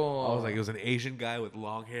gloves, Oh, I was like, it was an Asian guy with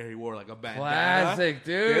long hair. He wore like a bandana. classic,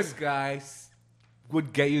 dude. This guy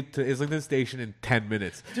would get you to Islington Station in 10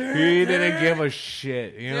 minutes. Dude, He didn't dude. give a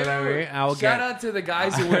shit. You know what I mean? I would Shout out to the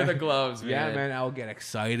guys who wear the gloves, man. Yeah, man, I would get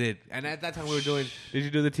excited. And at that time, we were doing. Did you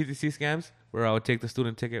do the TTC scams where I would take the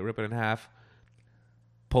student ticket, rip it in half,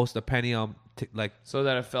 post a penny on, like So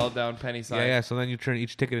that it fell down penny side. yeah. So then you turn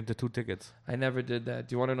each ticket into 2 tickets. I never did that.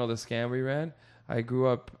 Do you want to know the scam we ran? I grew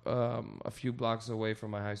up a few blocks away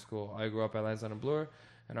from my high school. I grew up at Lansdowne and Bloor,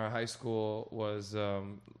 and our high school was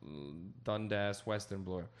Dundas, Western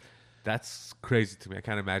Bloor. That's crazy to me. I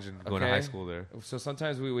can't imagine going to Okay. high school there. So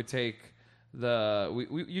sometimes we would take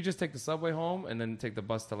you just take the subway home and then take the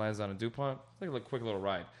bus to Lansdowne and DuPont. It's like a quick little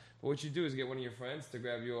ride. But what you do is get one of your friends to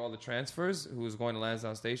grab you all the transfers who was going to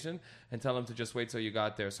Lansdowne Station and tell them to just wait till you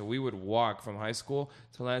got there. So we would walk from high school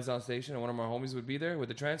to Lansdowne Station, and one of our homies would be there with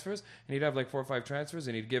the transfers, and he'd have like 4 or 5 transfers,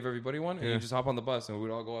 and he'd give everybody one, and Yeah. he'd just hop on the bus, and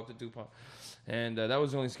we'd all go up to DuPont. And that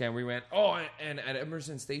was the only scam we ran. Oh, and at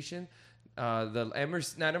Emerson Station, the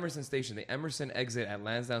Emerson exit at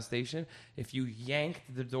Lansdowne Station, if you yanked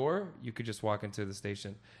the door, you could just walk into the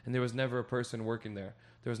station. And there was never a person working there.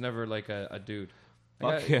 There was never like a dude.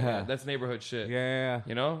 Fuck yeah. That's neighborhood shit. Yeah.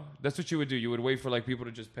 You know? That's what you would do. You would wait for like people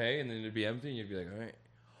to just pay, and then it'd be empty, and you'd be like, all right.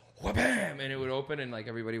 Wha-bam! And it would open, and like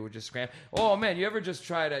everybody would just scram. Oh man, you ever just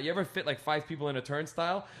try to? You ever fit like 5 people in a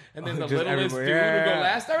turnstile, and then the Just littlest dude everywhere. would go Yeah.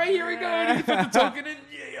 last? All right, here we go. And you put the token in.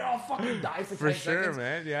 Yeah, I'll fucking die for 10 For sure, seconds.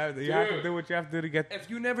 man. Yeah, you have to Dude. do what you have to do to get. If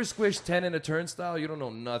you never squished 10 in a turnstile, you don't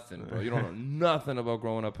know nothing, bro. You don't know nothing about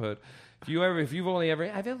growing up hood. I've only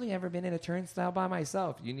ever been in a turnstile by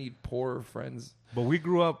myself. You need poor friends. But we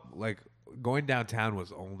grew up like going downtown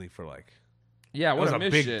was only for like. Yeah, It what was a a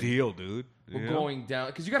mission. big deal, dude. We're You know? going down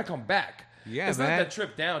because you got to come back. Yeah, it's man. not that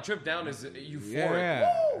trip down. Trip down is euphoric. Yeah,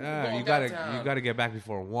 Woo! We're yeah. going You gotta downtown. get back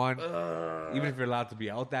before 1. Even if you're allowed to be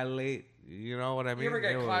out that late, you know what I mean. You ever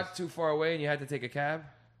get It was- caught too far away and you had to take a cab?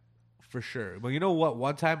 For sure. But you know what?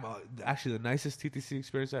 One time, actually, the nicest TTC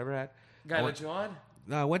experience I ever had. Guy I let you on?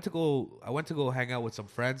 No, I went to go hang out with some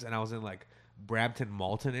friends, and I was in like Brampton,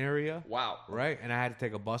 Malton area, Wow. right? And I had to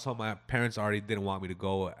take a bus home. My parents already didn't want me to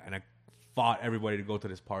go, and I fought everybody to go to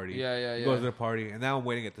this party. Yeah. Go to the party, and now I'm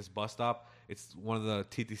waiting at this bus stop. It's one of the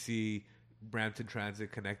TTC Brampton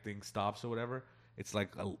Transit connecting stops or whatever. It's like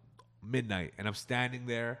midnight, and I'm standing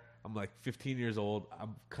there. I'm like 15 years old.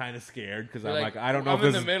 I'm kind of scared because I'm like, I don't know I'm if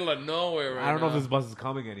in this the middle of nowhere right I don't know now. if this bus is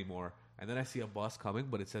coming anymore. And then I see a bus coming,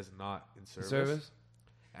 but it says not in service.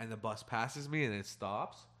 And the bus passes me, and it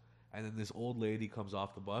stops. And then this old lady comes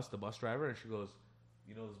off the bus driver, and she goes,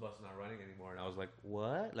 "You know this bus is not running anymore." And I was like,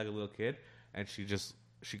 "What?" Like a little kid. And she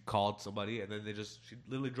called somebody, and then she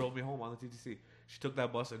literally drove me home on the TTC. She took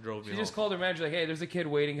that bus and drove me She just home. called her manager like, hey, there's a kid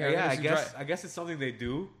waiting here. Yeah, I guess it's something they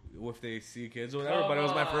do if they see kids or whatever. But it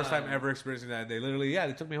was my first time ever experiencing that. They literally,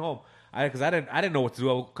 they took me home. Because I didn't know what to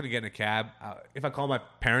do. I couldn't get in a cab. If I call my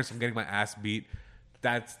parents, I'm getting my ass beat.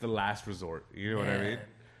 That's the last resort. You know what I mean?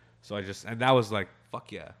 So and that was like,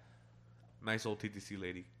 fuck yeah. Nice old TTC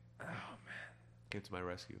lady. Oh, man. Came to my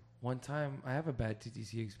rescue. One time, I have a bad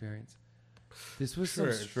TTC experience. This was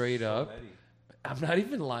some straight up. Many. I'm not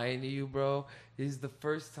even lying to you, bro. This is the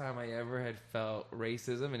first time I ever had felt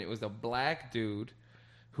racism, and it was a black dude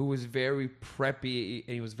who was very preppy,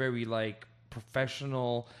 and he was very, like,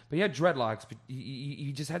 professional, but he had dreadlocks, but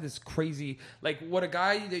he just had this crazy, like, what a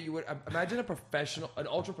guy that you would imagine an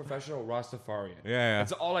ultra professional Rastafarian. Yeah.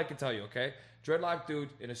 That's all I can tell you, okay? Dreadlock dude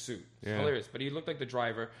in a suit. It's hilarious, but he looked like the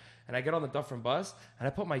driver. And I get on the Dufferin bus, and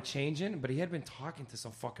I put my change in, but he had been talking to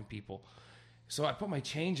some fucking people. So I put my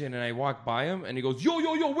change in, and I walk by him, and he goes, yo,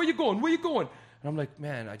 where you going? And I'm like,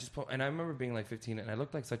 man, and I remember being like 15, and I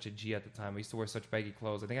looked like such a G at the time. I used to wear such baggy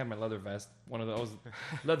clothes. I think I had my leather vest, one of those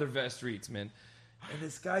leather vest reeds, man. And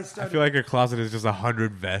this guy started... I feel like your closet is just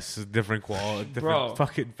 100 vests, different quality, different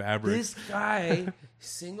fucking fabrics. This guy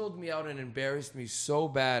singled me out and embarrassed me so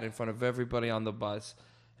bad in front of everybody on the bus.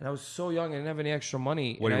 And I was so young, I didn't have any extra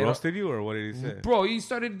money. What, he roasted you, or what did he say? Bro, he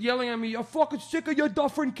started yelling at me, you're fucking sick of your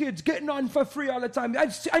Dufferin kids getting on for free all the time.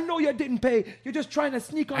 I know you didn't pay. You're just trying to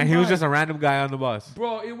sneak on. And he was just a random guy on the bus.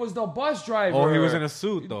 Bro, it was the bus driver. Oh, he was in a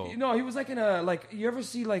suit, though. No, he was like in a, like, you ever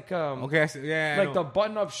see, like, okay, I see, like the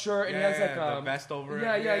button-up shirt, and he has, like, the vest over it.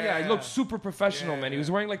 Yeah. He looked super professional, man. He was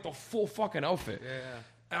wearing, like, the full fucking outfit.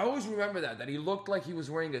 Yeah. I always remember that he looked like he was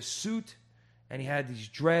wearing a suit, and he had these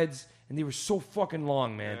dreads, and they were so fucking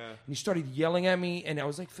long, man. Yeah. And he started yelling at me, and I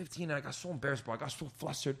was like 15, and I got so embarrassed, bro. I got so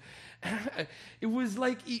flustered. It was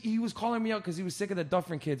like he was calling me out because he was sick of the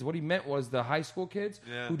Dufferin kids. What he meant was the high school kids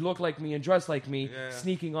who'd look like me and dress like me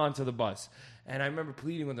sneaking onto the bus. And I remember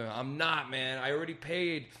pleading with him, I'm not, man. I already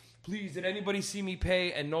paid. Please, did anybody see me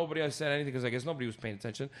pay? And nobody else said anything because I guess nobody was paying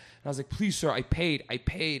attention. And I was like, please, sir, I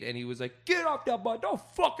paid. And he was like, get off that bus. Don't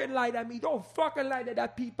fucking lie to me. Don't fucking lie to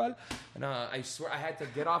that people. And I swear I had to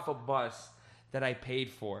get off a bus that I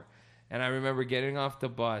paid for. And I remember getting off the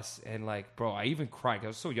bus and, like, bro, I even cried. I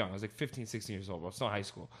was so young. I was like 15, 16 years old, bro. I was still in high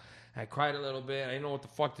school. I cried a little bit. I didn't know what the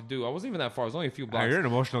fuck to do. I wasn't even that far. It was only a few blocks. You're an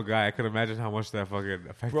emotional guy. I could imagine how much that fucking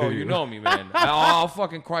affected Bro, you. you know me, man. I'll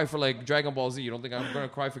fucking cry for, like, Dragon Ball Z. You don't think I'm going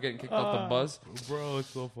to cry for getting kicked off the bus? Bro, it's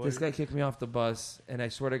so funny. This guy kicked me off the bus, and I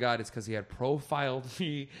swear to God, it's because he had profiled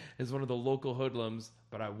me as one of the local hoodlums,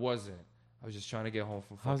 but I wasn't. I was just trying to get home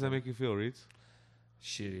from How does that make you feel, Reeds?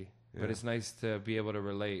 shitty. Yeah. But it's nice to be able to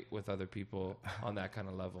relate with other people on that kind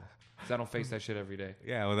of level. Because I don't face that shit every day.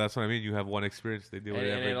 Yeah, well, that's what I mean. You have one experience. They deal with it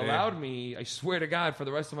every day. And it allowed me, I swear to God, for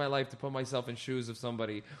the rest of my life to put myself in shoes of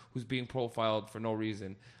somebody who's being profiled for no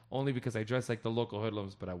reason. Only because I dress like the local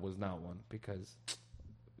hoodlums, but I was not one. Because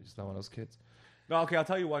I'm just not one of those kids. No, okay, I'll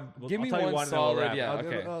tell you one. Give me I'll tell one you solid, solid, yeah,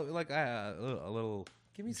 okay. Like a little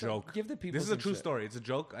Give me joke. Some, give the people This is a true shit. story. It's a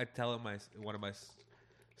joke. I tell in one of my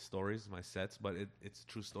stories, my sets, but it's a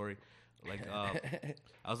true story. Like I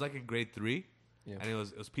was like in grade 3, and it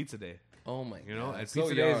was pizza day. Oh my god! You know, and so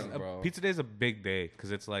pizza young, day bro. Pizza day is a big day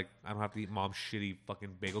because it's like I don't have to eat mom's shitty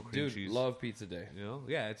fucking bagel cream Dude, cheese. love pizza day. You know,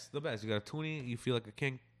 yeah, it's the best. You got a toonie, you feel like a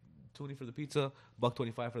king. Toonie for the pizza,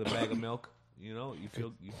 $1.25 for the bag of milk. You know, you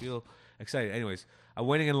feel excited. Anyways, I'm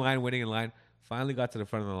waiting in line. Finally got to the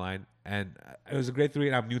front of the line, and it was a grade 3,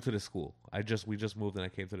 and I'm new to the school. We just moved, and I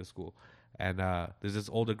came to the school, and there's this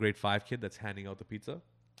older grade 5 kid that's handing out the pizza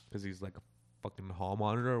because he's like a fucking hall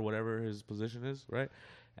monitor or whatever his position is, right?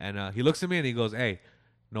 And he looks at me and he goes, "Hey,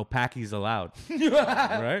 no packies allowed."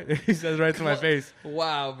 Right? He says right to my face.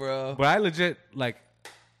 Wow, bro. But I legit, like,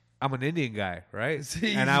 I'm an Indian guy, right?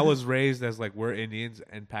 And I was raised as, like, we're Indians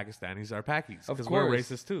and Pakistanis are Pakis. Because we're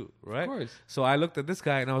racist too, right? Of course. So I looked at this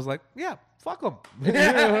guy and I was like, yeah, fuck him. You know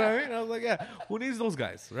what I mean? I was like, yeah, who needs those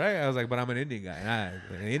guys, right? I was like, but I'm an Indian guy. And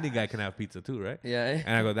an Indian guy can have pizza too, right? Yeah.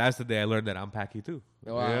 And I go, that's the day I learned that I'm Paki too.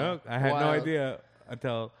 Wow. You know? I had no idea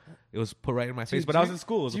until it was put right in my face. But I was in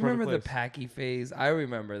school. Do you remember the Packy phase? I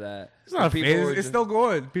remember that. It's not a phase. It's still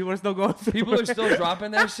going. People are still going through People are it. still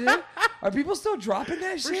dropping that shit? Are people still dropping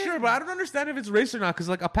that For shit? sure, but I don't understand if it's race or not. Because,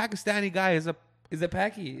 like, a Pakistani guy is a... Is it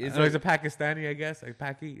Packy? He's a Pakistani, I guess. Like,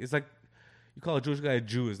 Paki. It's like, you call a Jewish guy a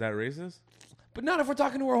Jew. Is that racist? But not if we're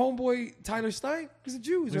talking to our homeboy Tyler Stein. He's a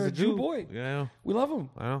Jew. He's a Jew boy. Yeah, we love him.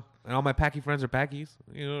 I know. And all my Packy friends are Packies.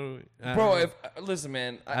 You know, bro. Listen,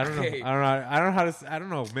 man. I don't know. I don't know how to. I don't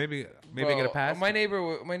know. Maybe bro, get a pass. My neighbor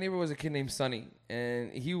was a kid named Sonny,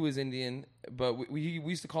 and he was Indian, but we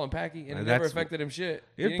used to call him Packy, and it never affected him shit.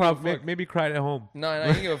 He probably maybe cried at home. No,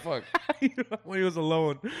 he didn't give a fuck. When he was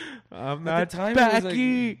alone. I'm not at the time,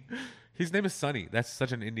 Packy. His name is Sonny. That's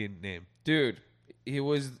such an Indian name, dude. He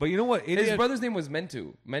was, but you know what? His brother's name was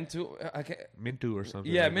Mentu. I can't. Mintu or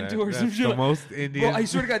something. Yeah, like Mintu that. or some shit. The most Indian. Bro, I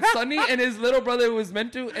swear to God, Sonny and his little brother was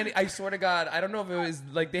Mentu, and I swear to God, I don't know if it was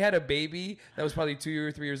like they had a baby that was probably 2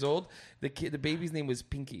 or 3 years old. The baby's name was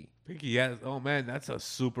Pinky. Pinky, yes. Oh man, that's a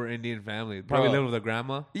super Indian family. Probably lived with their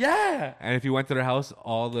grandma. Yeah. And if you went to their house,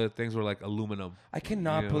 all the things were like aluminum. I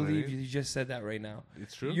cannot believe you just said that right now.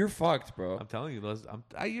 It's true. You're fucked, bro. I'm telling you,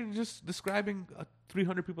 you're just describing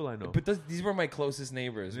 300 people I know. But these were my closest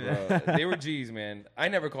neighbors, bro. They were G's, man. I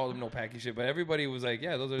never called them no Packy shit, but everybody was like,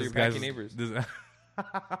 yeah, those are your Packy neighbors. You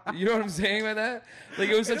know what I'm saying by that? Like,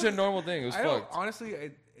 it was such a normal thing. It was fucked.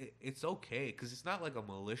 Honestly, it's okay, because it's not like a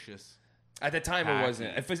malicious... At the time, it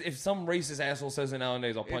wasn't. If some racist asshole says it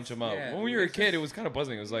nowadays, I'll punch him out. When we were a kid, it was kind of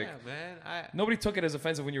buzzing. It was like, man, nobody took it as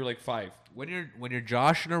offensive when you were like 5. When you're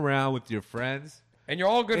joshing around with your friends, and you're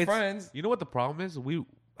all good friends. You know what the problem is?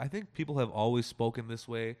 I think people have always spoken this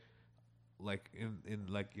way, like in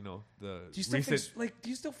like, you know, the. Do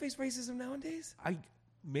you still face racism nowadays?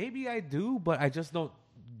 Maybe I do, but I just don't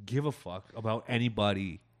give a fuck about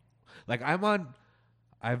anybody. Like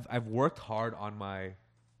I've worked hard on my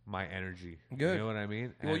energy. Good. You know what I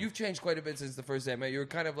mean? Well, you've changed quite a bit since the first day I met you. You're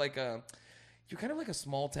kind of like a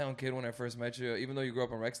small town kid when I first met you. Even though you grew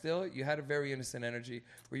up in Rexdale, you had a very innocent energy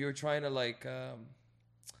where you were trying to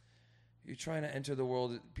you're trying to enter the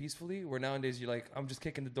world peacefully. Where nowadays you're like, I'm just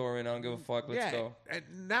kicking the door in. I don't give a fuck. Let's go. And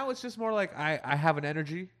now it's just more like I have an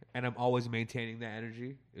energy, and I'm always maintaining that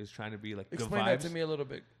energy. Is trying to be like explain good vibes. that to me a little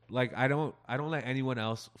bit. Like I don't let anyone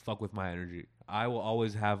else fuck with my energy. I will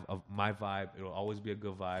always have my vibe. It'll always be a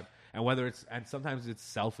good vibe. And sometimes it's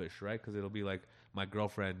selfish, right? Because it'll be like my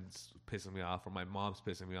girlfriend's pissing me off or my mom's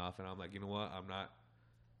pissing me off, and I'm like, you know what?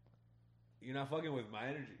 You're not fucking with my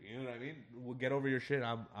energy. You know what I mean? We'll get over your shit.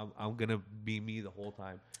 I'm gonna be me the whole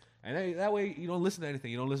time, and that way you don't listen to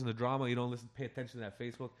anything. You don't listen to drama. You don't pay attention to that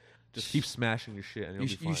Facebook. Just keep smashing your shit, and you'll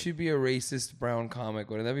be fine. You should be a racist brown comic.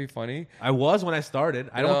 Wouldn't that be funny? I was when I started.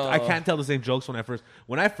 I can't tell the same jokes when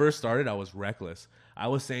I first started. I was reckless. I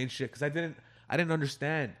was saying shit because I didn't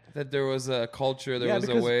understand that there was a culture. There was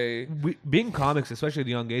a way. Being comics, especially at a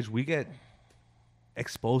young age, we get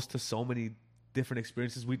exposed to so many different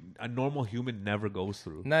experiences a normal human never goes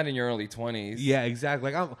through. Not in your early 20s. Yeah,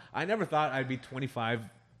 exactly. Like I never thought I'd be 25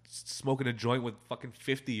 smoking a joint with fucking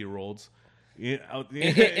 50-year-olds. In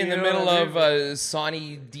the middle of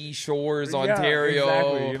Sawney D Shores, Ontario.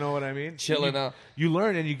 Exactly. You know what I mean? Chilling out. You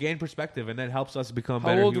learn and you gain perspective, and that helps us become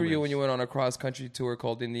better humans. How old were you when you went on a cross-country tour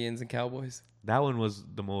called Indians and Cowboys? That one was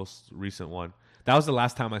the most recent one. That was the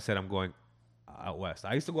last time I said I'm going out west.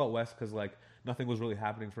 I used to go out west because like nothing was really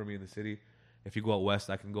happening for me in the city. If you go out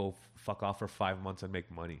west, I can go fuck off for 5 months and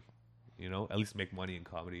make money. You know, at least make money in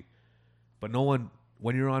comedy. But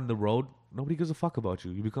when you're on the road, nobody gives a fuck about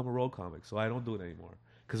you. You become a road comic. So I don't do it anymore.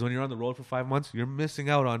 Because when you're on the road for 5 months, you're missing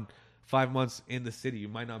out on 5 months in the city. You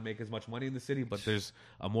might not make as much money in the city, but there's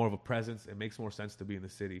more of a presence. It makes more sense to be in the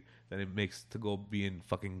city than it makes to go be in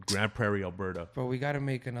fucking Grand Prairie, Alberta. Bro, we got to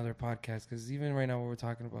make another podcast because even right now what we're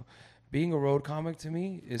talking about, being a road comic to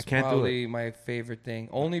me is probably my favorite thing.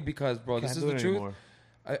 Only because, bro, this is the truth.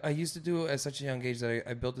 I used to do it at such a young age that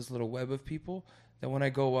I built this little web of people that when I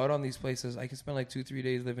go out on these places, I can spend like 2-3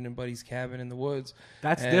 days living in Buddy's cabin in the woods.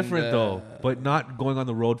 That's different though, but not going on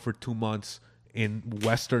the road for 2 months in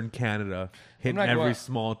Western Canada, hitting every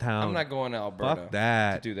small town. I'm not going to Alberta. Fuck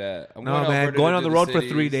that. To do that. Going on the road for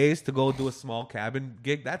 3 days to go do a small cabin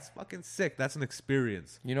gig, that's fucking sick. That's an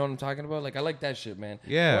experience. You know what I'm talking about? Like, I like that shit, man.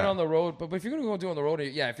 Yeah. Going on the road, but if you're going to go do on the road,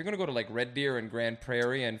 if you're going to go to like Red Deer and Grand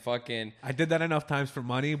Prairie and fucking... I did that enough times for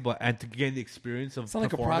money, and to gain the experience of performing.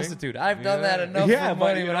 It's like a prostitute. I've done that enough for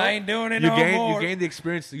money, but I ain't doing it no more. You gain the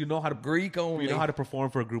experience. You know how to... Greek only. You know how to perform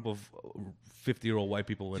for a group of 50-year-old white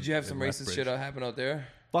people. Did you have some racist shit happen out there?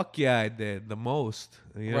 Fuck yeah, I did. The most.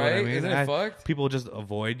 You know what I mean? Isn't it fucked? People just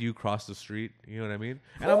avoid you cross the street. You know what I mean?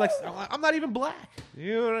 And I'm like, I'm not even black.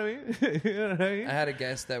 You know what I mean? You know what I mean? I had a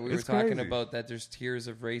guess that we were talking about that there's tiers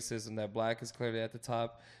of racism, that black is clearly at the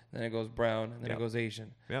top, then it goes brown, and then it goes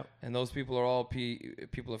Asian. Yep. And those people are all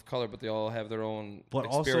people of color, but they all have their own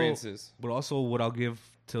experiences. But also what I'll give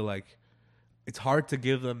to like... it's hard to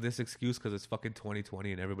give them this excuse because it's fucking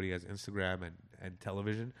 2020 and everybody has Instagram and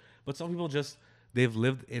television. But some people they've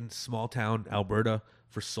lived in small town Alberta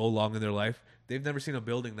for so long in their life. They've never seen a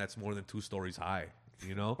building that's more than 2 stories high,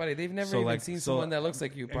 you know? Buddy, they've never seen someone that looks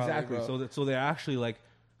like you, probably. Exactly. Bro. So they're actually like,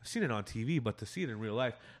 I've seen it on TV, but to see it in real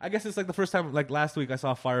life, I guess it's like the first time, like last week, I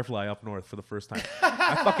saw Firefly up north for the first time.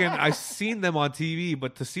 I seen them on TV,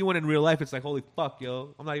 but to see one in real life, it's like, holy fuck,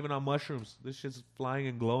 yo. I'm not even on mushrooms. This shit's flying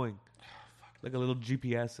and glowing. Like a little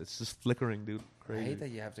GPS. It's just flickering, dude. Crazy. I hate that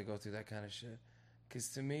you have to go through that kind of shit. Because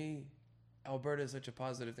to me, Alberta is such a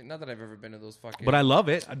positive thing. Not that I've ever been to those fucking... But I love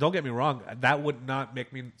it. Don't get me wrong. That would not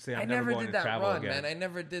make me say I'm never going to travel again. I never did that run, man. I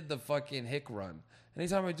never did the fucking hick run.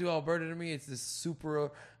 Anytime I do Alberta, to me, it's this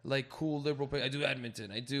super, like, cool liberal place. I do Edmonton.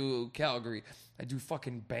 I do Calgary. I do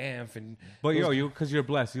fucking Banff. But because you're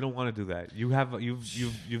blessed, you don't want to do that.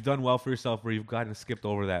 You've done well for yourself where you've gotten skipped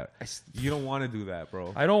over that. You don't want to do that,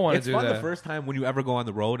 bro. I don't want to do that. It's fun the first time when you ever go on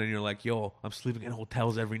the road and you're like, yo, I'm sleeping in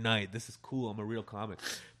hotels every night. This is cool. I'm a real comic.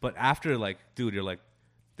 But after, like, dude, you're like,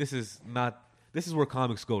 this is where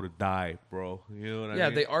comics go to die, bro. You know what I mean? Yeah,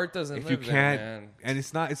 the art doesn't if live you can't, there, man.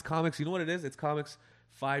 And it's comics. You know what it is? It's comics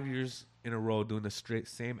 5 years in a row doing the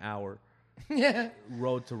same hour. Yeah.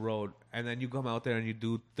 Road to road. And then you come out there and you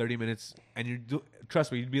do 30 minutes and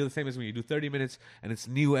trust me, you'd be the same as me. You do 30 minutes and it's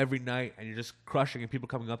new every night and you're just crushing and people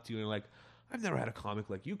coming up to you and you're like, I've never had a comic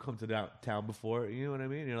like you come to town before. You know what I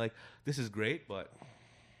mean? And you're like, this is great, but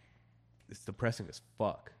it's depressing as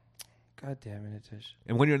fuck. God damn it, Tish.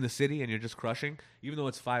 And when you're in the city and you're just crushing, even though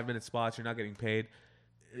it's 5-minute spots, you're not getting paid.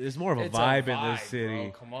 There's more of a vibe in this city.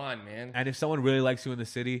 Bro. Come on, man. And if someone really likes you in the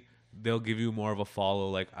city, they'll give you more of a follow.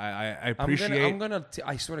 Like I appreciate.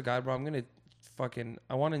 I swear to God, bro.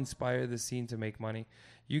 I want to inspire the scene to make money.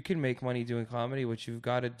 You can make money doing comedy. What you've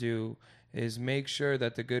got to do is make sure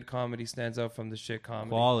that the good comedy stands out from the shit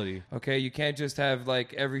comedy. Quality. Okay, you can't just have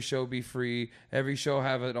like every show be free, every show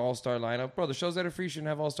have an all-star lineup. Bro, the shows that are free shouldn't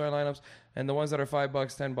have all-star lineups, and the ones that are $5,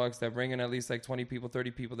 $10 that bring in at least like 20 people,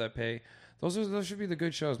 30 people that pay, those should be the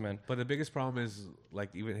good shows, man. But the biggest problem is,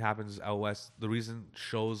 like, even it happens out west, the reason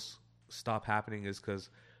shows stop happening is because,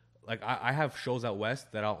 like, I have shows out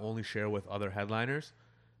west that I'll only share with other headliners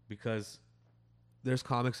because there's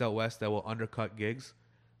comics out west that will undercut gigs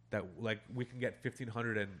that, like, we can get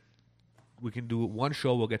 $1,500 and we can do one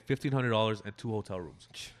show, we'll get $1,500 and 2 hotel rooms,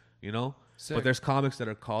 you know? Sick. But there's comics that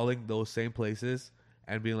are calling those same places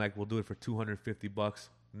and being like, we'll do it for $250,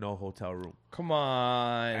 no hotel room. Come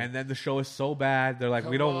on. And then the show is so bad, they're like,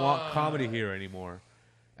 we don't want comedy here anymore.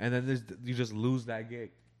 And then you just lose that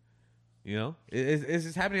gig. You know?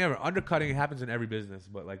 It's happening everywhere. Undercutting, it happens in every business,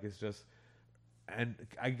 but, like, it's just... And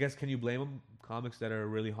I guess, can you blame them? Comics that are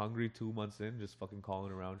really hungry 2 months in, just fucking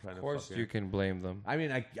calling around trying to... Of course you can blame them. I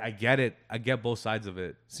mean, I get it. I get both sides of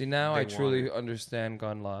it. See, now I truly understand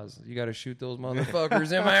gun laws. You got to shoot those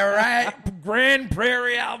motherfuckers. Am I right? Grand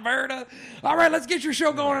Prairie, Alberta. All right, let's get your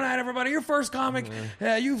show going tonight, everybody. Your first comic.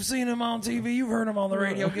 You've seen him on TV. You've heard him on the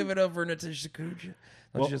radio. Give it up for Natish Sakuja.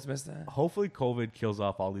 Don't you just miss that? Hopefully COVID kills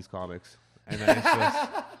off all these comics. And then it's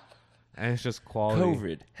just... And it's just quality.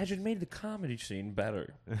 COVID has made the comedy scene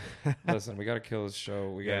better. Listen, we got to kill this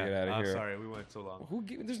show. We got to get out of here. Sorry, we went so long.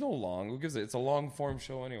 There's no long. Who gives it? It's a long form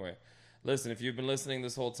show anyway. Listen, if you've been listening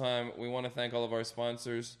this whole time, we want to thank all of our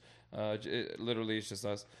sponsors. Literally, it's just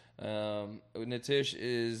us. Natish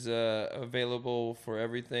is available for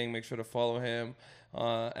everything. Make sure to follow him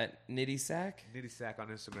at Nitty Sack. Nitty Sack on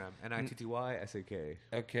Instagram. NITTYSAK.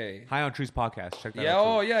 Okay. High on Trees podcast. Check that out.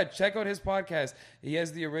 Oh, yeah. Check out his podcast. He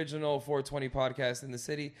has the original 420 podcast in the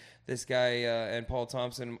city. This guy and Paul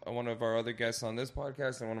Thompson, one of our other guests on this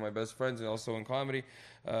podcast and one of my best friends and also in comedy,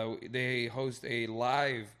 they host a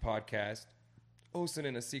live podcast hosted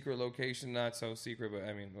in a secret location. Not so secret, but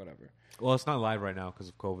I mean, whatever. Well, it's not live right now because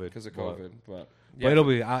of COVID. But... Yeah, but it'll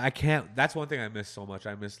be. I can't. That's one thing I miss so much.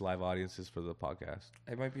 I miss live audiences for the podcast.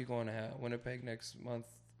 I might be going to Winnipeg next month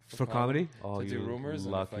for comedy. To do rumors.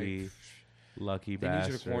 Lucky bastard. They need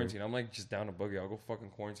you to quarantine. I'm like just down to boogie. I'll go fucking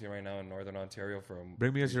quarantine right now in Northern Ontario for a...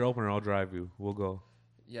 Bring me as your opener. I'll drive you. We'll go.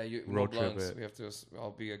 Yeah, road trip it. We have to.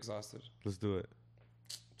 I'll be exhausted. Let's do it.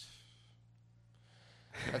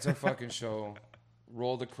 That's our fucking show.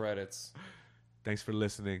 Roll the credits. Thanks for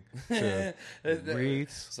listening to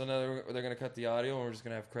Reeds. So now they're going to cut the audio and we're just going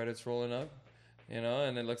to have credits rolling up, you know,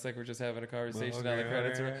 and it looks like we're just having a conversation. Now the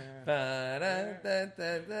credits are...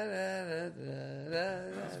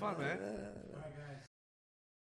 That's fun, man.